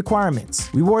eligibility requirements.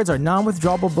 Rewards are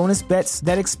non-withdrawable bonus bets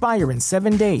that expire in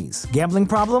 7 days. Gambling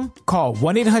problem? Call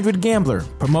 1-800-GAMBLER.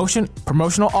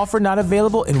 Promotional offer not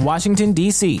available in Washington,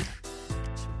 D.C.